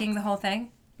to do. Hiking the whole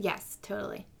thing? Yes,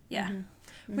 totally. Yeah.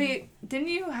 Wait, didn't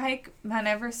you hike Mount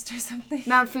Everest or something?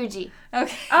 Mount Fuji.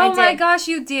 Okay. Oh I my did. gosh,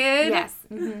 you did? Yes.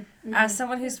 Mm-hmm. As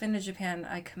someone who's been to Japan,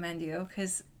 I commend you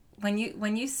because when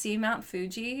you see Mount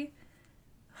Fuji,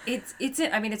 it's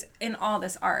in all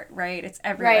this art, right? It's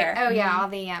everywhere. Right. Oh yeah, all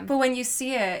the But when you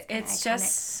see it, kinda it's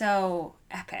just so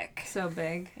epic. So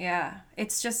big. Yeah,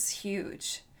 it's just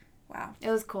huge. Wow. It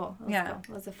was cool. It was Yeah. cool. It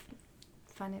was a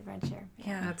fun adventure.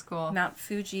 Yeah, That's cool. Mount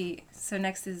Fuji. So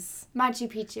next is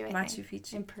Machu Picchu, I Machu think.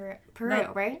 Picchu. In Peru,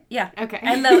 No. right? Yeah. Okay.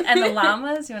 And the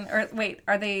llamas. Or wait,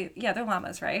 are they? Yeah, they're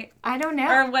llamas, right? I don't know.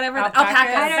 Or whatever. Alpacas.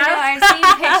 Alpacas. I don't know. I've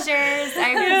seen pictures.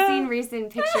 I've seen recent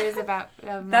pictures about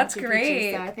Machu That's Picchu,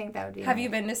 great. so I think that would be. Have nice. you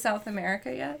been to South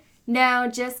America yet? No,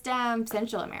 just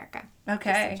Central America. Just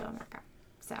Okay. Central America.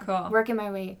 So Cool. working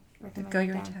my way. Go way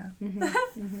your down.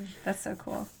 town. That's so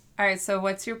cool. All right, so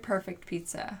what's your perfect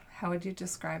pizza? How would you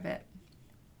describe it?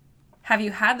 Have you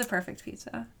had the perfect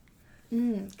pizza?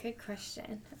 Good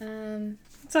question.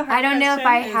 It's a hard I don't know if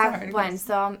I It is a hard have one, question.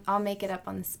 so I'll make it up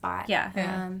on the spot. Yeah.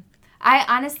 Yeah. I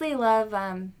honestly love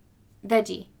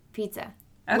veggie pizza.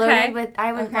 Okay. Loaded with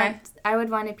Okay. I would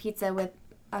want a pizza with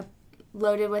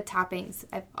loaded with toppings,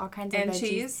 all kinds of And veggies.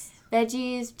 cheese?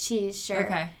 Veggies, cheese, sure.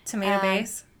 Okay. Tomato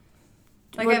base.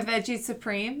 Like a veggie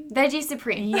supreme? Veggie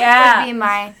supreme.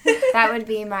 Yeah. That would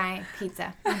be my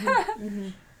pizza.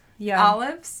 Yeah.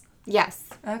 Olives? Yes.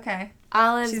 Okay.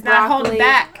 Olives, She's broccoli. not holding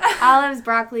back. Olives,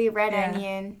 broccoli, red Yeah.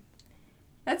 onion,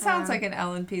 That sounds like an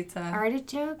Ellen pizza.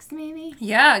 artichokes maybe.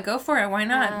 Yeah, go for it. Why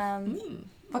not?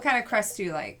 What kind of crust do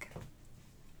you like?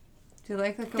 Do you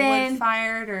like a Thin. wood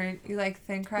fired or you like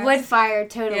thin crust? Wood fire,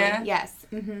 totally. Yeah? Yes.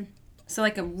 Mm-hmm. So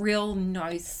like a real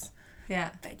nice Yeah.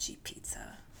 veggie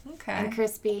pizza. Okay. And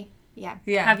crispy. Yeah.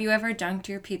 Yeah. Have you ever dunked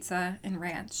your pizza in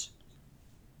ranch?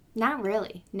 Not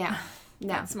really. No.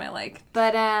 No. That's my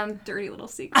But dirty little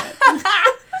secret.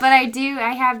 but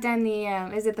I have done the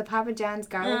is it the Papa John's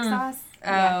garlic sauce?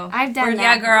 Oh. I've done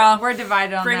Yeah, that. girl. We're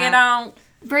divided on Bring that. it on.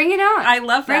 Bring it on. I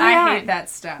love Bring that. it I on. hate that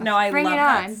stuff. No, I Bring love it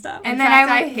that on. stuff. And In then fact,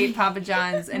 I I would- hate Papa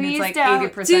John's, and We it's like used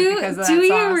to- 80% because of that do you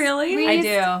sauce. really? We I used-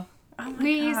 do. Oh my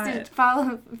we God. used to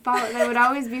follow. They would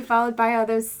always be followed by all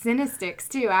those Cinesticks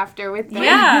too after with the.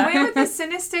 Yeah. Wait, with the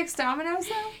Cinesticks Dominoes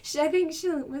though? I think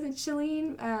was it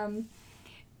Shalene?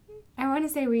 I want to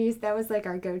say that was like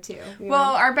our go-to.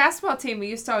 Well, our basketball team, we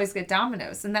used to always get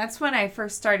Domino's, and that's when I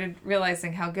first started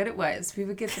realizing how good it was. We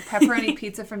would get the pepperoni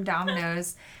pizza from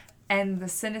Domino's and the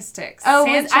Cinesticks. Oh,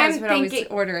 Sanchez I'm would always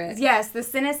thinking- order it. yes, the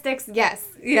Cinesticks. Yes.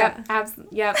 Yeah. Yep.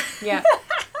 Absolutely. Yep. Yep.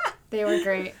 They were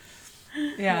great. They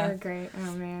were Yeah. great.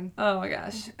 Oh man. Oh my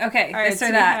gosh. Okay, All right, this so or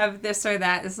we that. have this or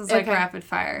that. This is like Okay. rapid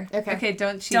fire. Okay. Okay,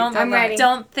 don't cheat. Don't I'm ready.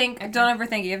 Don't think. Don't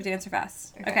overthink. You have to answer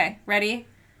fast. Okay. Ready?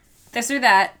 This or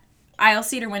that. Aisle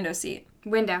seat or window seat?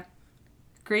 Window.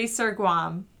 Greece or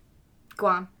Guam?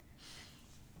 Guam.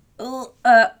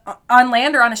 On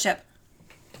land or on a ship?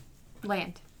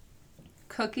 Land.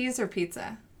 Cookies or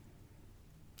pizza?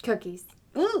 Cookies.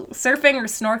 Ooh. Surfing or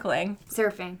snorkeling?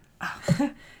 Surfing.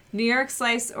 New York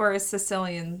slice or a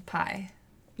Sicilian pie?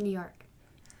 New York.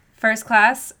 First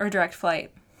class or direct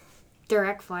flight?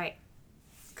 Direct flight.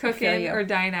 Cook feel in you. or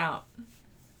dine out?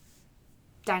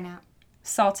 Dine out.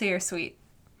 Salty or sweet?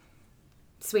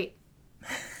 Sweet.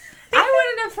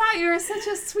 I wouldn't have thought you were such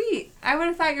a sweet. I would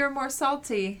have thought you were more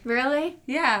salty. Really?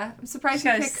 Yeah, I'm surprised She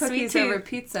you got a picked sweet cookies tooth. over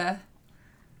pizza.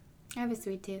 I have a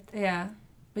sweet tooth. Yeah,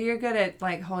 but you're good at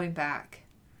like holding back.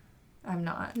 I'm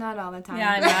not. Not all the time.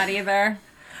 Yeah, I'm not either.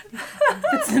 If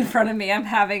it's in front of me, I'm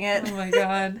having it. Oh my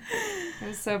god,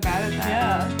 I'm so bad at that.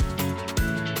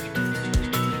 Yeah.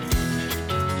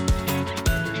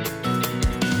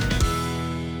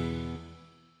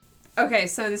 Okay,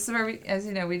 so this is where we, as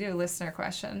you know, we do a listener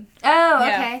question. Oh,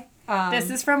 Yeah. okay. This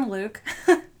is from Luke.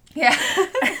 Yeah.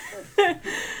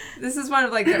 This is one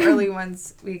of like the early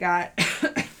ones we got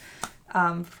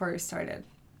before we started.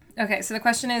 Okay, so the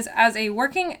question is, as a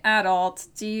working adult,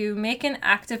 do you make an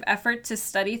active effort to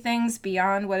study things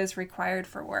beyond what is required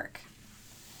for work?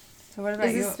 So what about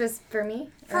Is you? this just for me?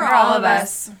 For all of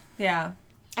us. Yeah.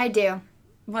 I do.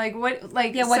 Like what?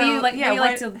 Like Yeah, what do so- you like? Yeah,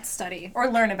 what do you like to study or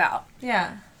learn about?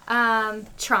 Yeah.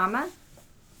 Trauma.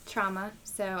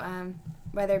 So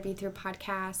whether it be through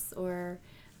podcasts or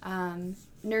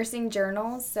nursing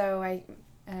journals. So I.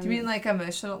 Do you mean like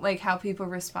emotional, like how people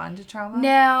respond to trauma? No,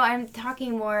 I'm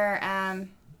talking more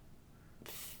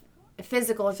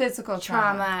physical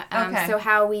trauma. Okay. So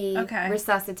how we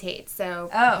resuscitate. So,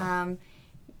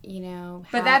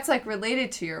 But that's like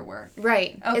related to your work.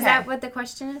 Right. Okay. Is that what the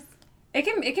question is? It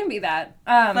can be that.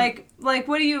 Like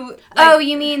what do you...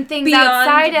 you mean things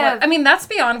outside of... I mean, that's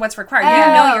beyond what's required.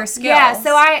 You know your skills. Yeah,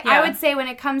 so I would say when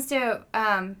it comes to...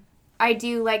 I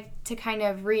do like to kind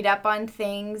of read up on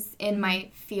things in my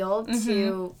field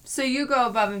to... So you go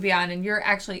above and beyond, and you're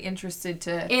actually interested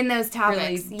to... In those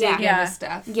topics, really dig into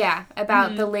stuff. Yeah,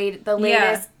 about the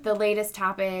latest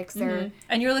topics or...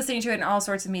 And you're listening to it in all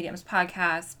sorts of mediums,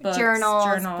 podcasts, books,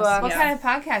 journals. Books. What kind of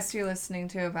podcast are you listening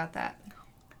to about that?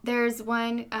 There's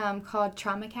one called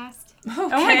TraumaCast. Okay. Oh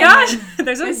my gosh,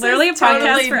 there's literally a podcast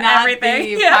totally for not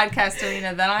everything. The podcast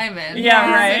arena that I'm in.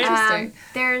 Yeah, right. Interesting.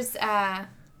 There's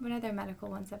what other medical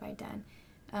ones have I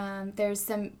done? There's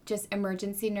some just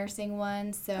emergency nursing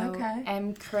ones. So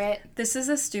MCRIT. This is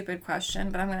a stupid question,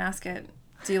 but I'm gonna ask it.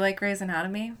 Do you like Grey's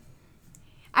Anatomy?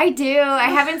 I do. I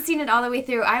haven't seen it all the way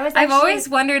through. I've always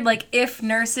wondered, like, if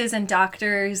nurses and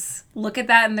doctors look at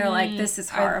that and they're like, "This is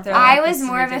horrible." I was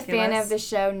more of a fan of the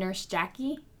show Nurse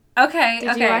Jackie. Okay.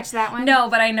 Did you watch that one? No,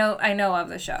 but I know of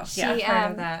the show. I've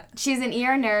heard of that. She's an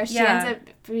ER nurse. She ends up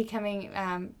becoming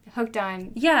hooked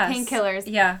on painkillers.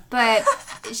 Yeah. But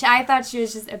I thought she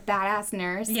was just a badass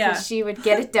nurse. Yeah. She would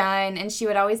get it done, and she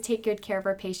would always take good care of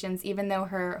her patients, even though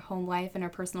her home life and her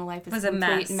personal life was a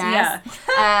complete mess.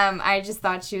 Yeah. I just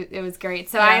thought it was great.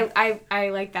 So I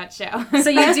like that show. So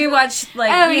you do watch,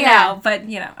 like, know, but,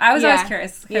 I was always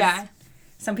curious. Yeah.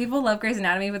 Some people love Grey's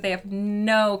Anatomy, but they have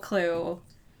no clue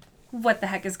what the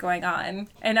heck is going on.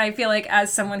 And I feel like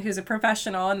as someone who's a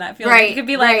professional in that field, you could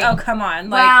be like, oh, come on.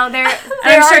 Like, well, there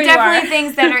are definitely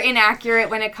things that are inaccurate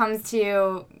when it comes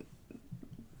to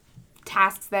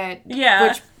tasks that,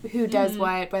 who does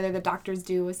what, whether the doctors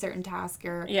do a certain task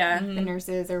or the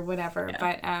nurses or whatever.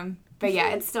 Yeah. But yeah,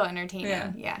 it's still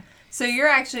entertaining. Yeah. So you're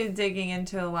actually digging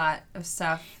into a lot of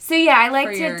stuff. So yeah, I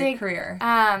like to dig career.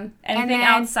 Anything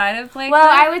outside of like? Well,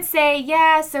 I would say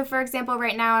So for example,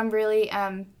 right now I'm really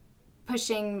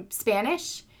pushing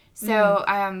Spanish. So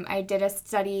I did a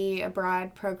study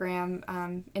abroad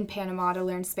program in Panama to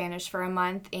learn Spanish for a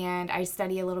month, and I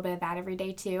study a little bit of that every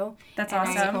day too. That's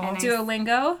awesome.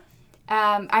 Duolingo?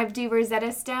 I do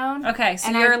Rosetta Stone. Okay,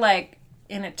 so you're like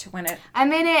in it to win it.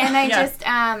 I'm in it, and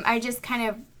I just kind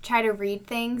of try to read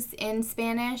things in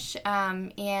Spanish.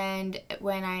 And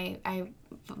when I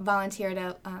volunteered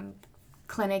at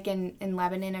clinic in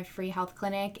Lebanon, a free health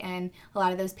clinic, and a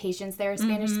lot of those patients there are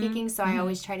Spanish speaking, so I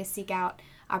always try to seek out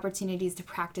opportunities to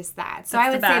practice that. So I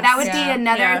would say that would be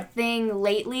another thing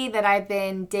lately that I've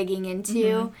been digging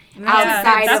into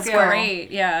outside of work.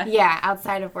 Great. Yeah,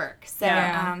 outside of work. So I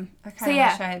kind of wish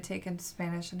I had taken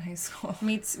Spanish in high school.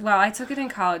 Well, I took it in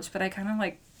college, but I kind of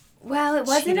like Well, it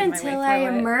wasn't until I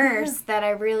immersed that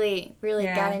I really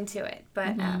got into it.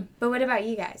 But what about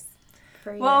you guys?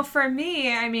 Well, for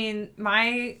me, I mean,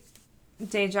 my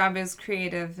day job is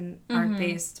creative and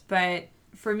art-based, but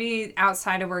for me,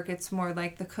 outside of work, it's more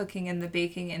like the cooking and the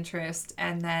baking interest,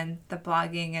 and then the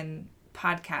blogging and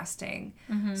podcasting.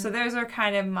 So those are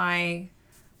kind of my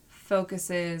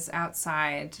focuses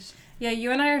outside. Yeah,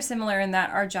 you and I are similar in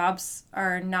that our jobs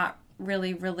are not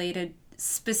really related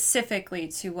specifically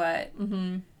to what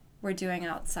we're doing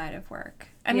outside of work.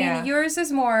 I mean, yours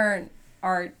is more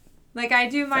art. Like, I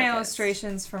do my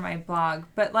illustrations for my blog,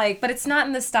 but it's not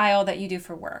in the style that you do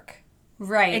for work.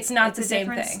 Right. It's not the same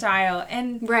different thing. style.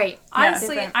 And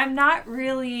honestly, I'm not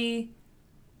really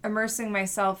immersing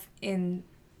myself in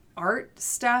art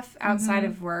stuff outside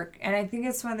of work. And I think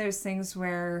it's one of those things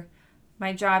where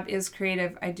my job is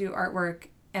creative. I do artwork.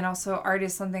 And also art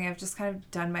is something I've just kind of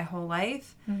done my whole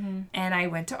life. And I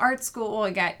went to art school.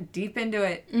 I got deep into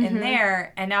it in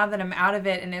there. And now that I'm out of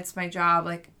it and it's my job,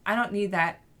 like, I don't need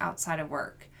that outside of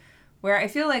work. Where I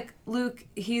feel like Luke,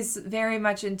 he's very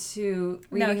much into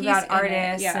reading about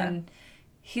artists and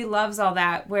he loves all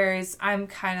that, whereas I'm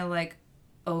kind of like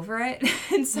over it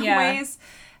in some ways.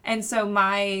 And so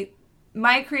my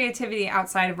creativity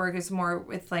outside of work is more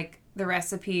with like the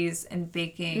recipes and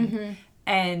baking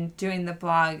and doing the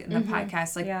blog and the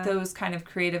podcast, like those kind of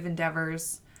creative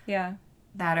endeavors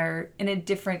that are in a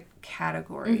different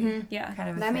category. Kind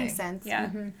of that makes sense.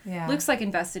 Luke's like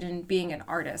invested in being an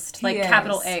artist, like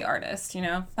capital A artist, you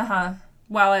know?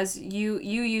 While as you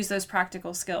use those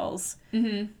practical skills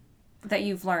that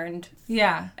you've learned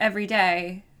every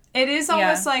day. It is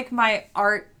almost like my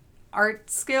art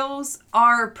skills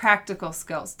are practical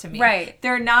skills to me. Right.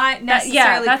 They're not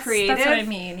necessarily creative. That's what I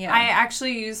mean, I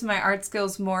actually use my art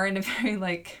skills more in a very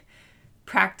like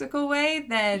practical way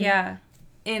than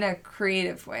in a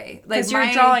creative way. Because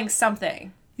you're drawing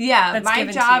something. Yeah, that's my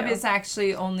given to job you. is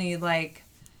actually only like,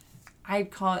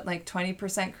 I'd call it like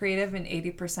 20% creative and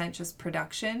 80% just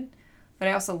production. But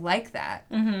I also like that.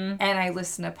 Mm-hmm. And I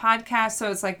listen to podcasts.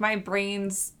 So it's like my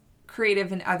brain's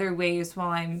creative in other ways while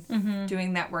I'm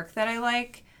doing that work that I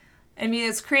like. I mean,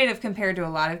 it's creative compared to a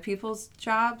lot of people's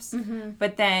jobs. Mm-hmm.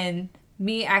 But then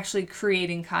me actually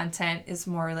creating content is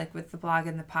more like with the blog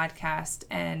and the podcast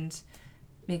and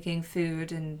making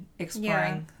food and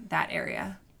exploring that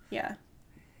area. Yeah.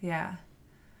 Yeah.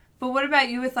 But what about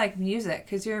you with like music?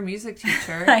 Because you're a music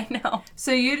teacher. I know.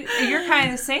 So you're kind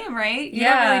of the same, right? You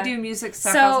don't really do music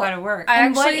stuff outside of work.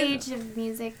 And what age of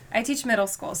music? I teach middle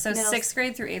school, so 6th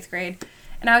grade through 8th grade.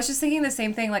 And I was just thinking the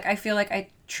same thing. Like, I feel like I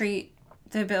treat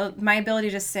my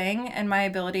ability to sing and my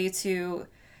ability to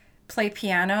play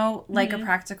piano like a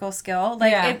practical skill.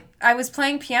 Like, I was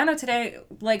playing piano today,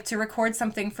 like, to record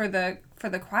something for the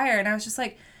choir, and I was just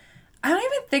like, I don't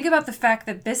even think about the fact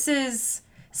that this is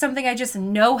something I just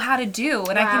know how to do,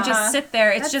 and I can just sit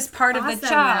there. It's just part of the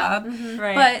job.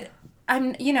 Right. But I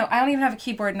don't even have a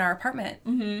keyboard in our apartment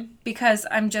because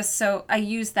I'm just so, I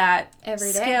use that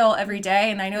skill every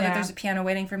day, and I know that there's a piano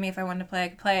waiting for me. If I wanted to play, I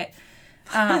could play it.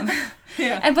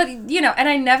 And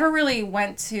I never really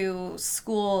went to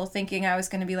school thinking I was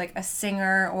going to be like a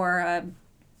singer or a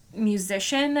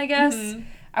musician, I guess.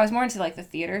 I was more into like the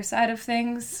theater side of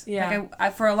things. Yeah. Like I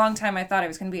for a long time I thought I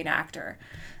was going to be an actor.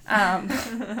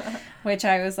 Which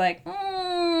I was like,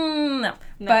 no.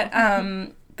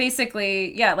 But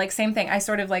basically, like same thing. I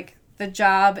sort of like the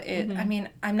job. I mean,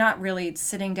 I'm not really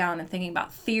sitting down and thinking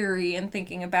about theory and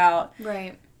thinking about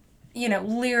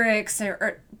lyrics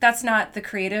or that's not the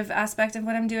creative aspect of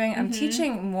what I'm doing. I'm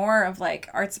teaching more of like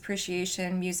arts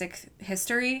appreciation, music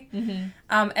history.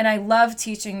 And I love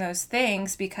teaching those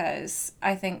things because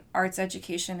I think arts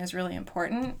education is really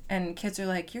important. And kids are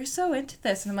like, you're so into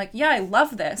this. And I'm like, yeah, I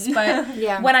love this. But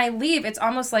when I leave, it's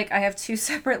almost like I have two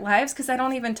separate lives because I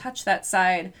don't even touch that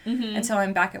side until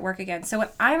I'm back at work again. So when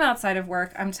I'm outside of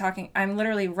work, I'm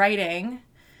literally writing,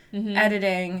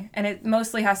 editing, and it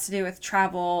mostly has to do with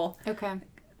travel. Okay.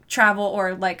 Travel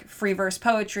or like free verse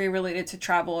poetry related to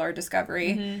travel or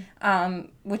discovery,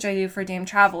 which I do for Dame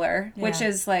Traveler, which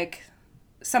is like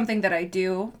something that I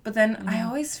do. But then I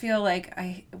always feel like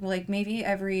maybe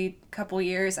every couple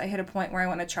years I hit a point where I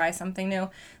want to try something new.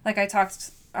 Like I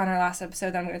talked on our last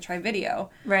episode that I'm going to try video,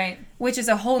 right? Which is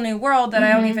a whole new world that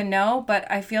I don't even know. But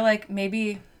I feel like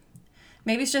maybe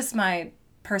it's just my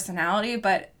personality,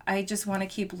 but I just want to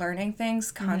keep learning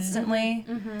things constantly.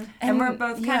 And we're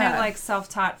both kind of like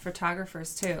self-taught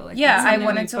photographers too. Like I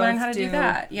wanted to learn how to do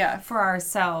that. Yeah. For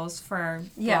ourselves, for our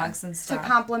blogs and stuff. To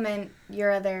complement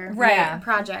your other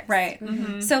projects. Right.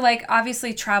 So like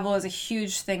obviously travel is a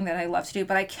huge thing that I love to do,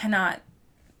 but I cannot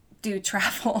do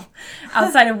travel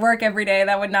outside of work every day.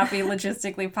 That would not be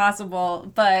logistically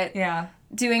possible. But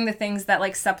doing the things that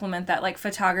like supplement that, like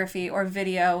photography or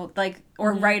video, like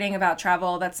or writing about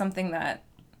travel, that's something that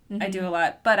I do a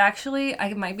lot. But actually,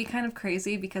 I might be kind of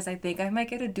crazy because I think I might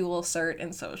get a dual cert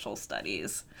in social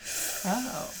studies.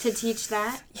 Oh. To teach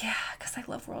that? Yeah, because I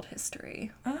love world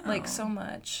history. Like, so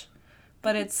much.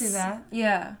 But it's... See that?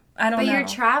 Yeah. I don't know. But your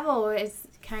travel is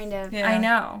kind of... I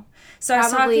know. So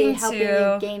probably I was talking helping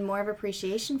you gain more of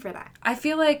appreciation for that. I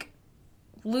feel like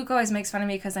Luke always makes fun of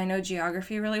me because I know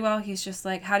geography really well. He's just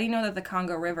like, how do you know that the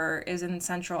Congo River is in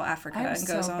Central Africa and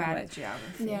goes all the way? At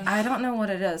geography. Yeah. I don't know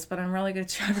what it is, but I'm really good at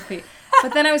geography.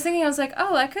 But then I was thinking, I was like,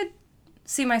 oh, I could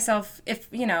see myself if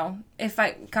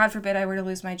I, God forbid, I were to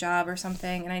lose my job or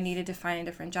something and I needed to find a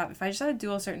different job. If I just had a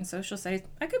dual cert in social studies,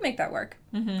 I could make that work.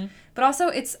 But also,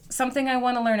 it's something I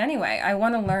want to learn anyway. I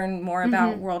want to learn more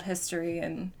about world history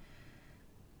and...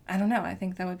 I don't know. I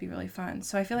think that would be really fun.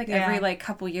 So I feel like every like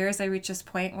couple years I reach this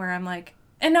point where I'm like,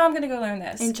 and now I'm going to go learn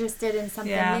this. Interested in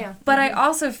something new. But I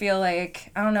also feel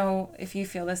like, I don't know if you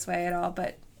feel this way at all,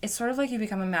 but it's sort of like you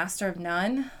become a master of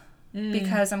none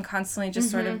because I'm constantly just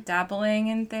sort of dabbling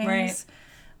in things. Right.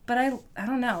 But I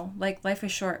don't know. Like, life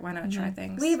is short. Why not try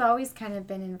things? We've always kind of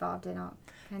been involved in all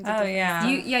kinds of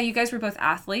things. You guys were both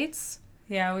athletes?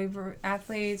 Yeah, we were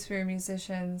athletes. We were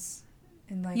musicians.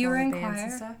 And like you all were in the bands choir?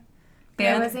 And stuff.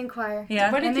 Yeah, I was in choir.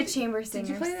 Yeah. And the chamber singers.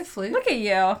 Did you play the flute? Look at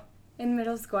you. In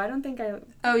middle school. I don't think I...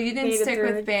 Oh, you didn't stick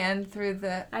with band through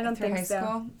I don't think high so.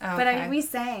 School? Oh, but okay. we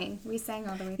sang. We sang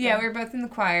all the way through. Yeah, we were both in the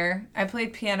choir. I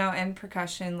played piano and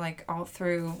percussion like all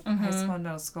through high school and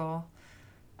middle school.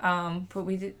 But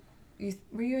we did...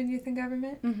 were you in youth and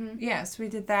government? Yes, we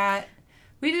did that.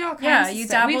 We did all kinds of you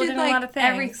stuff. dabbled We did in a lot of things.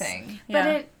 Everything.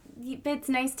 But it's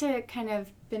nice to kind of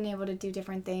been able to do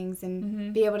different things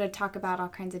and be able to talk about all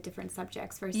kinds of different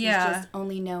subjects versus just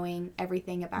only knowing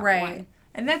everything about one.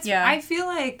 And that's, Yeah. I feel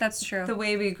like That's true. the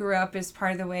way we grew up is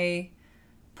part of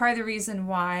the reason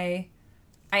why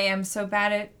I am so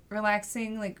bad at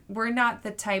relaxing. Like, we're not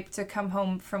the type to come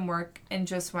home from work and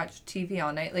just watch TV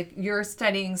all night. Like, you're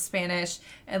studying Spanish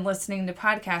and listening to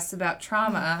podcasts about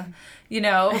trauma,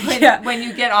 when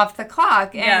you get off the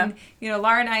clock. And,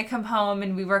 Laura and I come home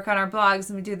and we work on our blogs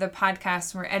and we do the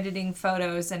podcast and we're editing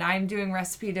photos and I'm doing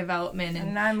recipe development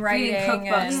and I'm writing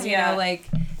cookbooks,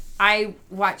 I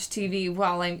watch TV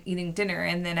while I'm eating dinner,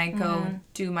 and then I go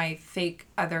do my fake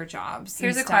other jobs.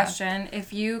 Here's a question.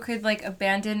 If you could,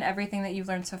 abandon everything that you've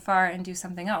learned so far and do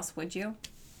something else, would you?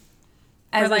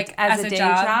 As a day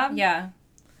job? Yeah.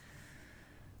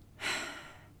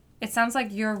 It sounds like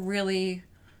you're really...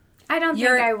 I don't think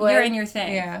I would. You're in your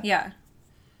thing. Yeah.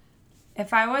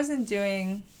 If I wasn't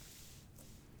doing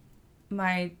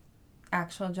my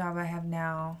actual job I have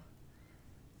now,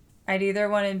 I'd either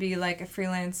want to be a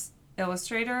freelance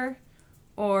illustrator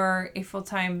or a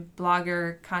full-time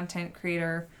blogger, content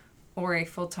creator, or a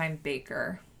full-time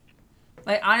baker.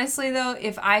 Honestly, though,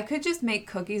 if I could just make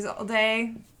cookies all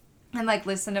day and,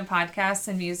 listen to podcasts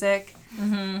and music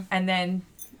and then,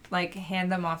 hand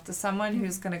them off to someone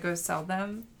who's going to go sell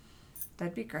them,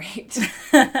 that'd be great.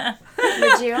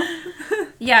 Would you?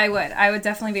 Yeah, I would. I would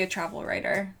definitely be a travel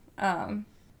writer. I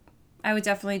would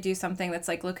definitely do something that's,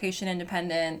 location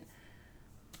independent.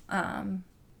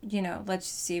 Let's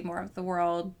see more of the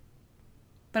world.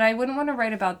 But I wouldn't want to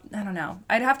write about, I don't know.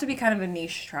 I'd have to be kind of a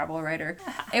niche travel writer.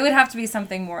 It would have to be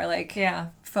something more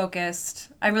focused.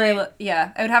 I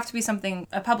would have to be something,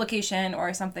 a publication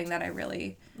or something that I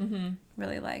really,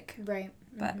 really like. Right.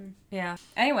 But yeah.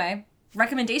 Anyway,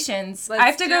 recommendations. I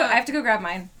have to go grab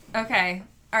mine. Okay.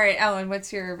 All right, Ellen,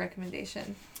 what's your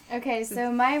recommendation? Okay, so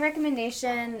my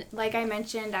recommendation, like I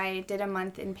mentioned, I did a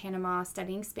month in Panama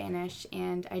studying Spanish,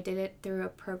 and I did it through a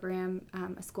program,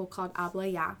 a school called Habla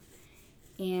Ya.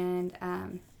 And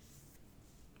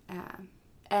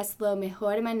es la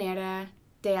mejor manera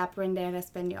de aprender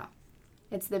español.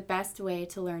 It's the best way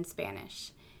to learn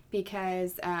Spanish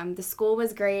because the school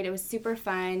was great. It was super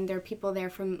fun. There are people there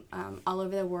from all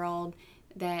over the world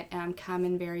that come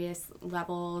in various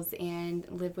levels and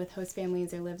live with host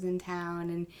families or lives in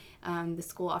town, and the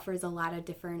school offers a lot of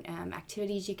different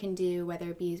activities you can do,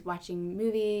 whether it be watching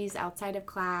movies outside of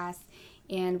class.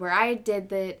 And where I did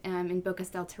that in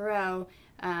Bocas del Toro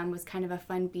was kind of a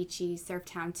fun beachy surf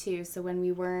town too. So when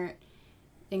we weren't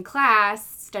in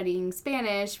class studying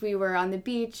Spanish, we were on the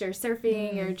beach or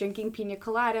surfing or drinking pina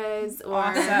coladas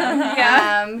or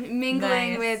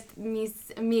mingling with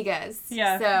mis amigas.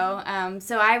 Yeah.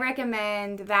 So I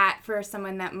recommend that for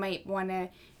someone that might want to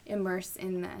immerse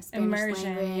in the Spanish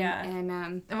language. Yeah.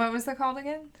 And what was that called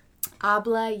again?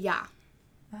 Habla Ya.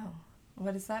 Oh,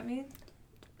 what does that mean?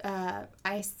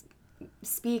 I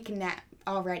speak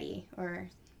already, or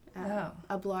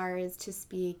hablar is to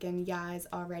speak and ya is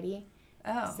already.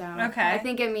 Oh, so okay. I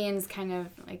think it means kind of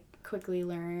quickly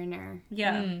learn or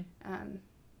So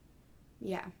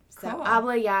cool.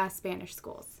 Habla Ya Spanish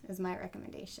schools is my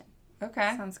recommendation.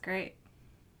 Okay, Sounds great.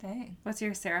 dang. What's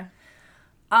yours, Sarah?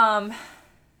 So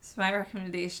my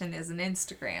recommendation is an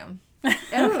Instagram.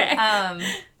 Okay.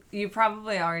 You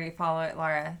probably already follow it,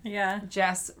 Laura. Yeah.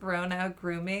 Jess Rona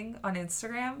Grooming on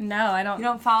Instagram. No, I don't. You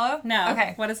don't follow? No.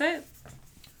 Okay. What is it?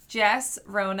 Jess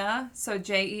Rona, so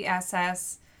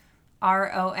JessRona.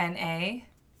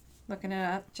 Looking it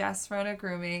up. Jess Rona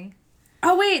Grooming.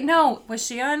 Oh, wait, no. Was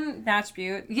she on Natch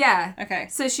Butte? Yeah. Okay.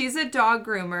 So she's a dog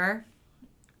groomer.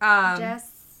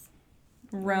 Jess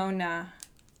Rona.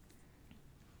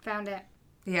 found it.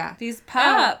 Yeah. These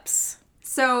pups.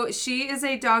 So she is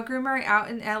a dog groomer out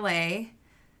in LA.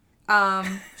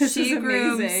 This She is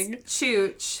grooms amazing.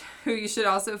 Chooch, who you should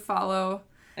also follow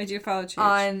I do follow Chooch.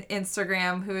 on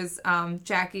Instagram, who is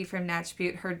Jackie from Natch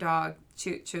Butte. Her dog,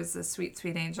 Chooch, is a sweet,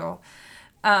 sweet angel.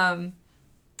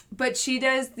 But she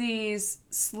does these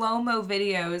slow-mo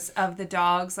videos of the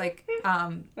dogs,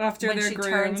 After when they're she groomed.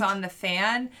 turns on the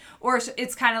fan. Or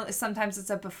it's kind of, sometimes it's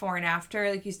a before and after.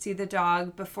 Like, you see the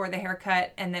dog before the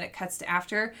haircut, and then it cuts to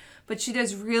after. But she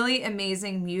does really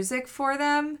amazing music for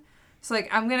them. So,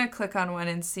 I'm going to click on one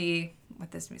and see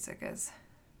what this music is.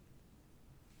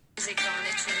 Music on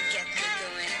it will get me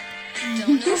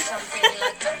going. Don't know something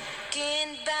like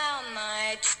talking about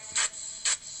my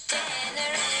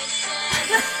generation.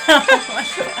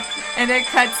 And it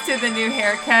cuts to the new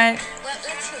haircut. Well,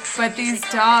 let's hook some But these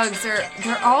music on it. dogs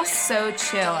they're all so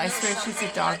chill. I swear she's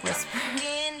a dog whisperer.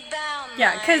 Talking about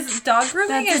Yeah, because dog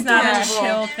grooming That's is not a adorable.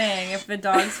 chill thing if the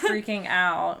dog's freaking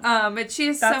out. But she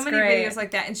has That's so many great. videos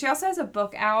like that. And she also has a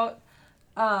book out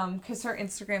because her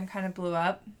Instagram kind of blew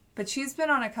up. But she's been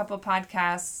on a couple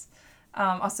podcasts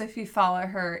Also, if you follow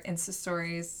her Insta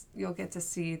stories, you'll get to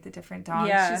see the different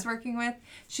dogs she's working with.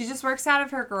 She just works out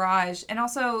of her garage. And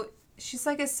also, she's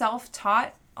like a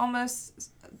self-taught,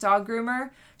 almost, dog groomer.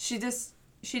 She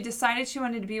decided she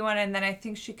wanted to be one, and then I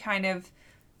think she kind of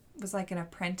was like an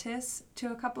apprentice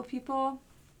to a couple people.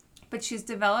 But she's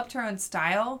developed her own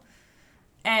style.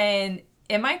 And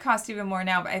it might cost even more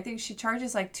now, but I think she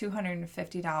charges like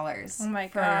 $250. Oh my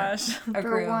gosh. A For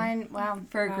groom. one, wow.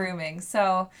 For grooming.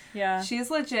 So Yeah. she's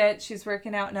legit. She's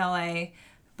working out in LA,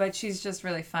 but she's just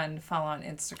really fun to follow on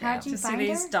Instagram. How'd you To see find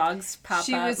these her? dogs pop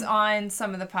She up. was on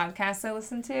some of the podcasts I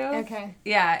listened to. Okay.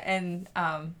 Yeah, and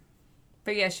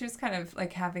but yeah, she was kind of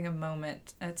like having a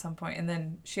moment at some point, and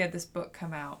then she had this book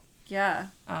come out. Yeah.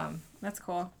 That's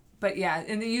cool. But yeah,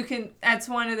 and then you can, that's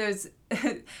one of those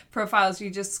profiles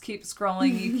you just keep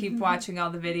scrolling, you keep watching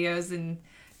all the videos, and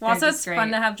Well, also, they're it's just great.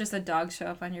 fun to have just a dog show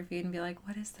up on your feed and be like,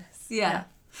 what is this? Yeah.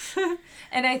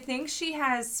 And I think she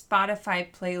has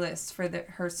Spotify playlists for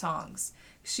her songs.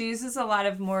 She uses a lot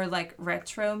of more like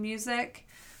retro music,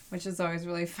 which is always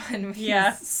really fun with Yeah.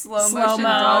 these slow motion Slow-mo.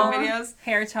 dog videos.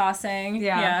 Hair tossing.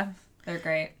 Yeah. They're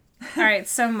great. All right.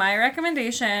 So my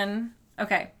recommendation.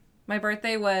 Okay. My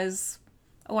birthday was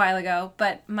a while ago,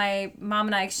 but my mom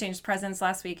and I exchanged presents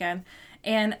last weekend.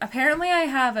 And apparently I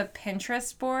have a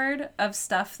Pinterest board of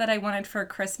stuff that I wanted for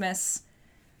Christmas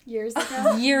Years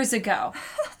ago? years ago.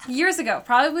 Years ago.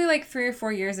 Probably like 3 or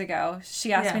 4 years ago.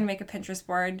 She asked Yeah. me to make a Pinterest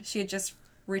board. She had just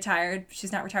retired.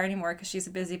 She's not retired anymore because she's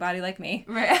a busybody like me.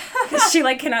 Right. Because she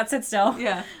like cannot sit still.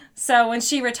 Yeah. So when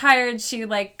she retired, she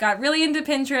like got really into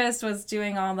Pinterest, was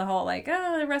doing all the whole like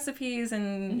recipes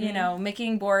and you know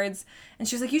making boards. And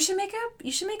she was like, "You should make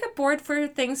a board for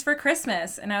things for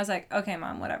Christmas." And I was like, "Okay,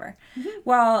 Mom, whatever."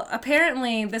 Well,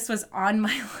 apparently this was on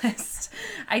my list.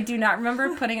 I do not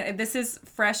remember putting it. This is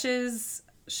Fresh's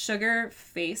sugar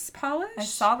face polish. I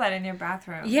saw that in your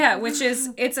bathroom. Yeah, which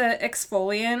is it's a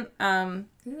exfoliant,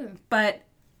 Ooh. but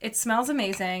it smells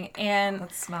amazing and.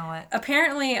 Let's smell it.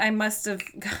 Apparently, I must have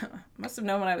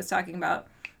known what I was talking about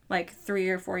like 3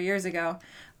 or 4 years ago.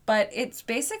 But it's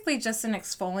basically just an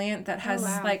exfoliant that has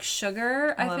wow. like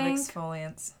sugar, I love think.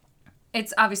 exfoliants.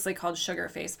 It's obviously called sugar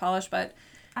face polish, but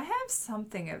I have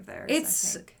something of theirs, I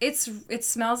think. it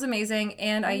smells amazing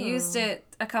and I used it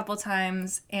a couple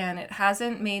times and it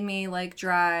hasn't made me like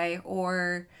dry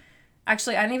or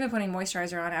actually I didn't even put any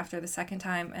moisturizer on after the second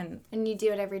time and And you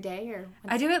do it every day or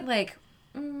I do it like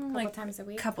couple times a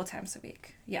week? couple times a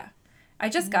week. Yeah. I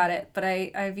just got it, but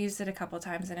I've used it a couple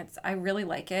times and I really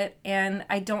like it. And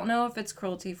I don't know if it's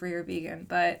cruelty free or vegan,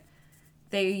 but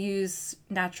they use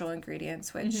natural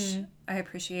ingredients, which I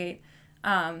appreciate.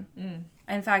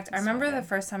 In fact, I remember the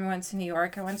first time I went to New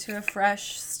York, I went to a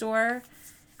Fresh store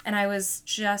and I was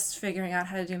just figuring out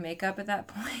how to do makeup at that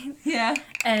point. Yeah.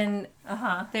 And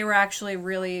Uh-huh. they were actually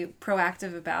really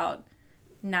proactive about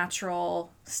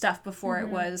natural stuff before it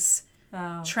was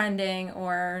Oh. trending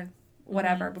or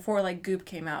whatever, before like Goop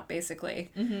came out basically.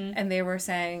 And they were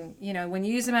saying, you know, when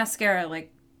you use a mascara,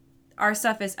 like our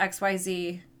stuff is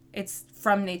XYZ, it's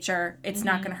from nature, it's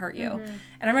not going to hurt you. And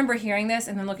I remember hearing this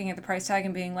and then looking at the price tag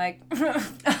and being like,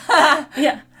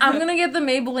 yeah, I'm going to get the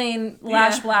Maybelline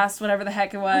Lash Blast, whatever the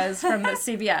heck it was, from the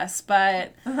CVS.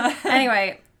 But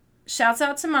anyway, shouts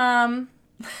out to Mom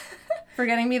for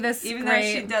getting me this Even great...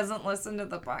 though she doesn't listen to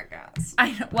the podcast.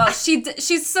 I know. Well,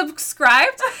 she's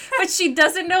subscribed, but she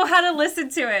doesn't know how to listen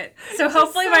to it. So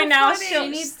hopefully so by now funny. she'll... She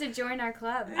needs to join our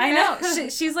club. I know.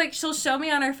 She's like, she'll show me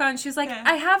on her phone. She's like, Yeah.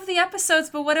 I have the episodes,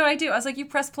 but what do I do? I was like, you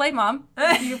press play, Mom.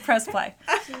 You press play.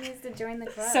 She needs to join the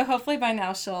club. So hopefully by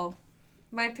now she'll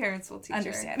My parents will teach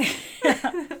understand.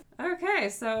 her. Okay,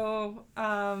 so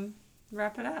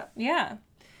wrap it up. Yeah.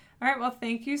 All right, well,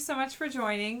 thank you so much for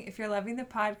joining. If you're loving the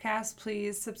podcast,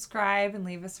 please subscribe and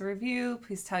leave us a review.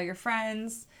 Please tell your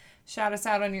friends. Shout us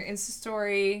out on your Insta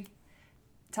story.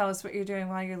 Tell us what you're doing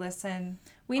while you listen.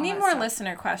 We All need that more stuff.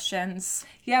 listener questions.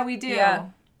 Yeah, we do. Yeah.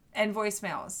 And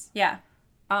voicemails. Yeah.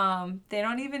 They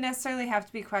don't even necessarily have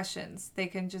to be questions. They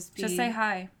can just be Just say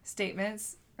hi.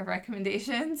 statements or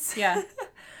recommendations. Yeah.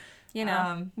 You know,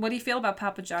 Um, what do you feel about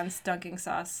Papa John's dunking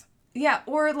sauce? Yeah,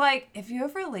 or like if you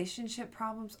have relationship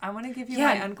problems, I want to give you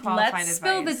my unqualified let's advice.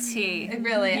 spill the tea.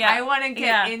 Really, Yeah. I want to get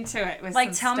Yeah. into it with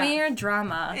Like, some tell stuff. me your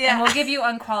drama, Yeah. and we'll give you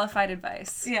unqualified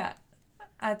advice. Yeah,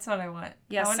 that's what I want.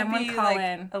 Yeah, I want someone to be call like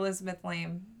in. Elizabeth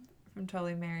Lame from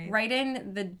Totally Married. Write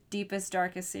in the deepest,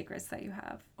 darkest secrets that you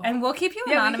have, and we'll keep you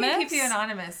Yeah, anonymous. we can keep you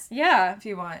anonymous Yeah, if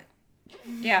you want.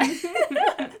 yeah.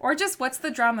 Or just what's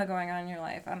the drama going on in your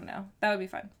life? I don't know. That would be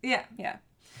fun. Yeah. Yeah.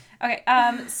 Okay,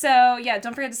 so yeah,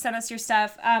 don't forget to send us your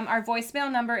stuff. Our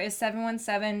voicemail number is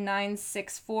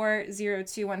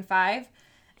 717-964-0215.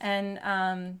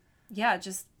 And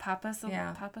just pop us a You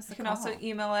can call. also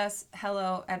email us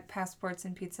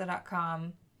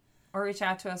hello@passportsandpizza.com or reach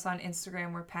out to us on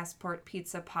Instagram. We're Passport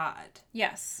Pizza Pod.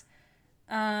 Yes.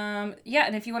 And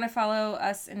if you want to follow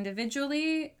us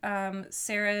individually,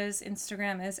 Sarah's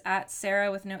Instagram is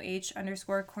 @Sarah with no H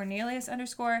 _Cornelius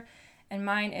 _ and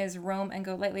mine is Roam and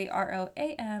Go Lightly,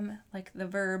 ROAM, like the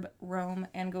verb roam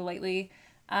and go lightly.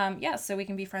 So we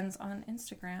can be friends on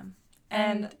Instagram.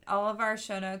 And all of our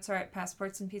show notes are at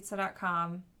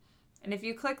passportsandpizza.com. And if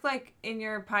you click like in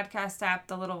your podcast app,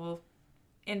 the little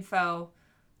info,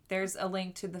 there's a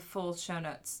link to the full show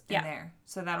notes in there.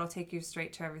 So that'll take you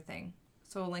straight to everything.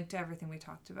 So we'll link to everything we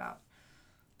talked about.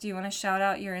 Do you want to shout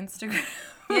out your Instagram?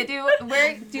 Do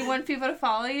you want people to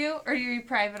follow you, or are you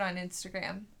private on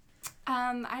Instagram?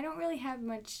 I don't really have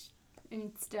much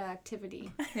Insta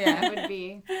activity. Yeah. It would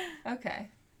be. Okay.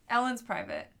 Ellen's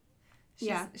private.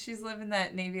 She's living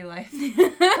that Navy life.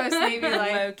 Post-Navy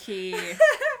life. Low key.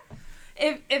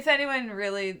 If anyone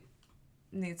really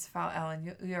needs to follow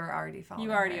Ellen, you're already following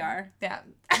You already her. are. Yeah.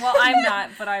 Well, I'm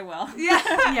not, but I will. Yeah.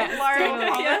 Yes, Laura totally.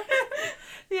 will follow.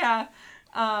 Yeah.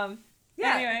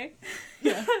 Anyway.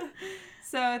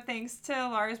 So thanks to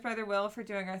Laura's brother Will for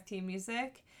doing our theme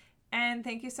music. And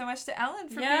thank you so much to Ellen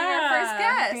for being our first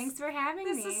guest. Thanks for having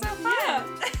me. This is so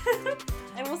fun.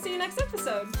 And we'll see you next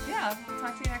episode. Yeah, we'll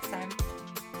talk to you next time.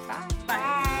 Bye. Bye.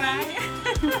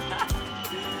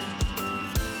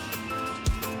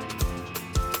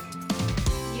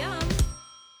 Yum.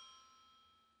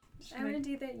 I'm going to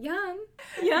do the yum.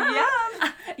 Yum.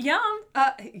 Yum. Yum.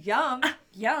 Yum.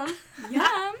 Yum.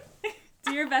 Yum.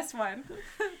 Do your best one.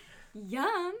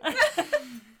 Yum.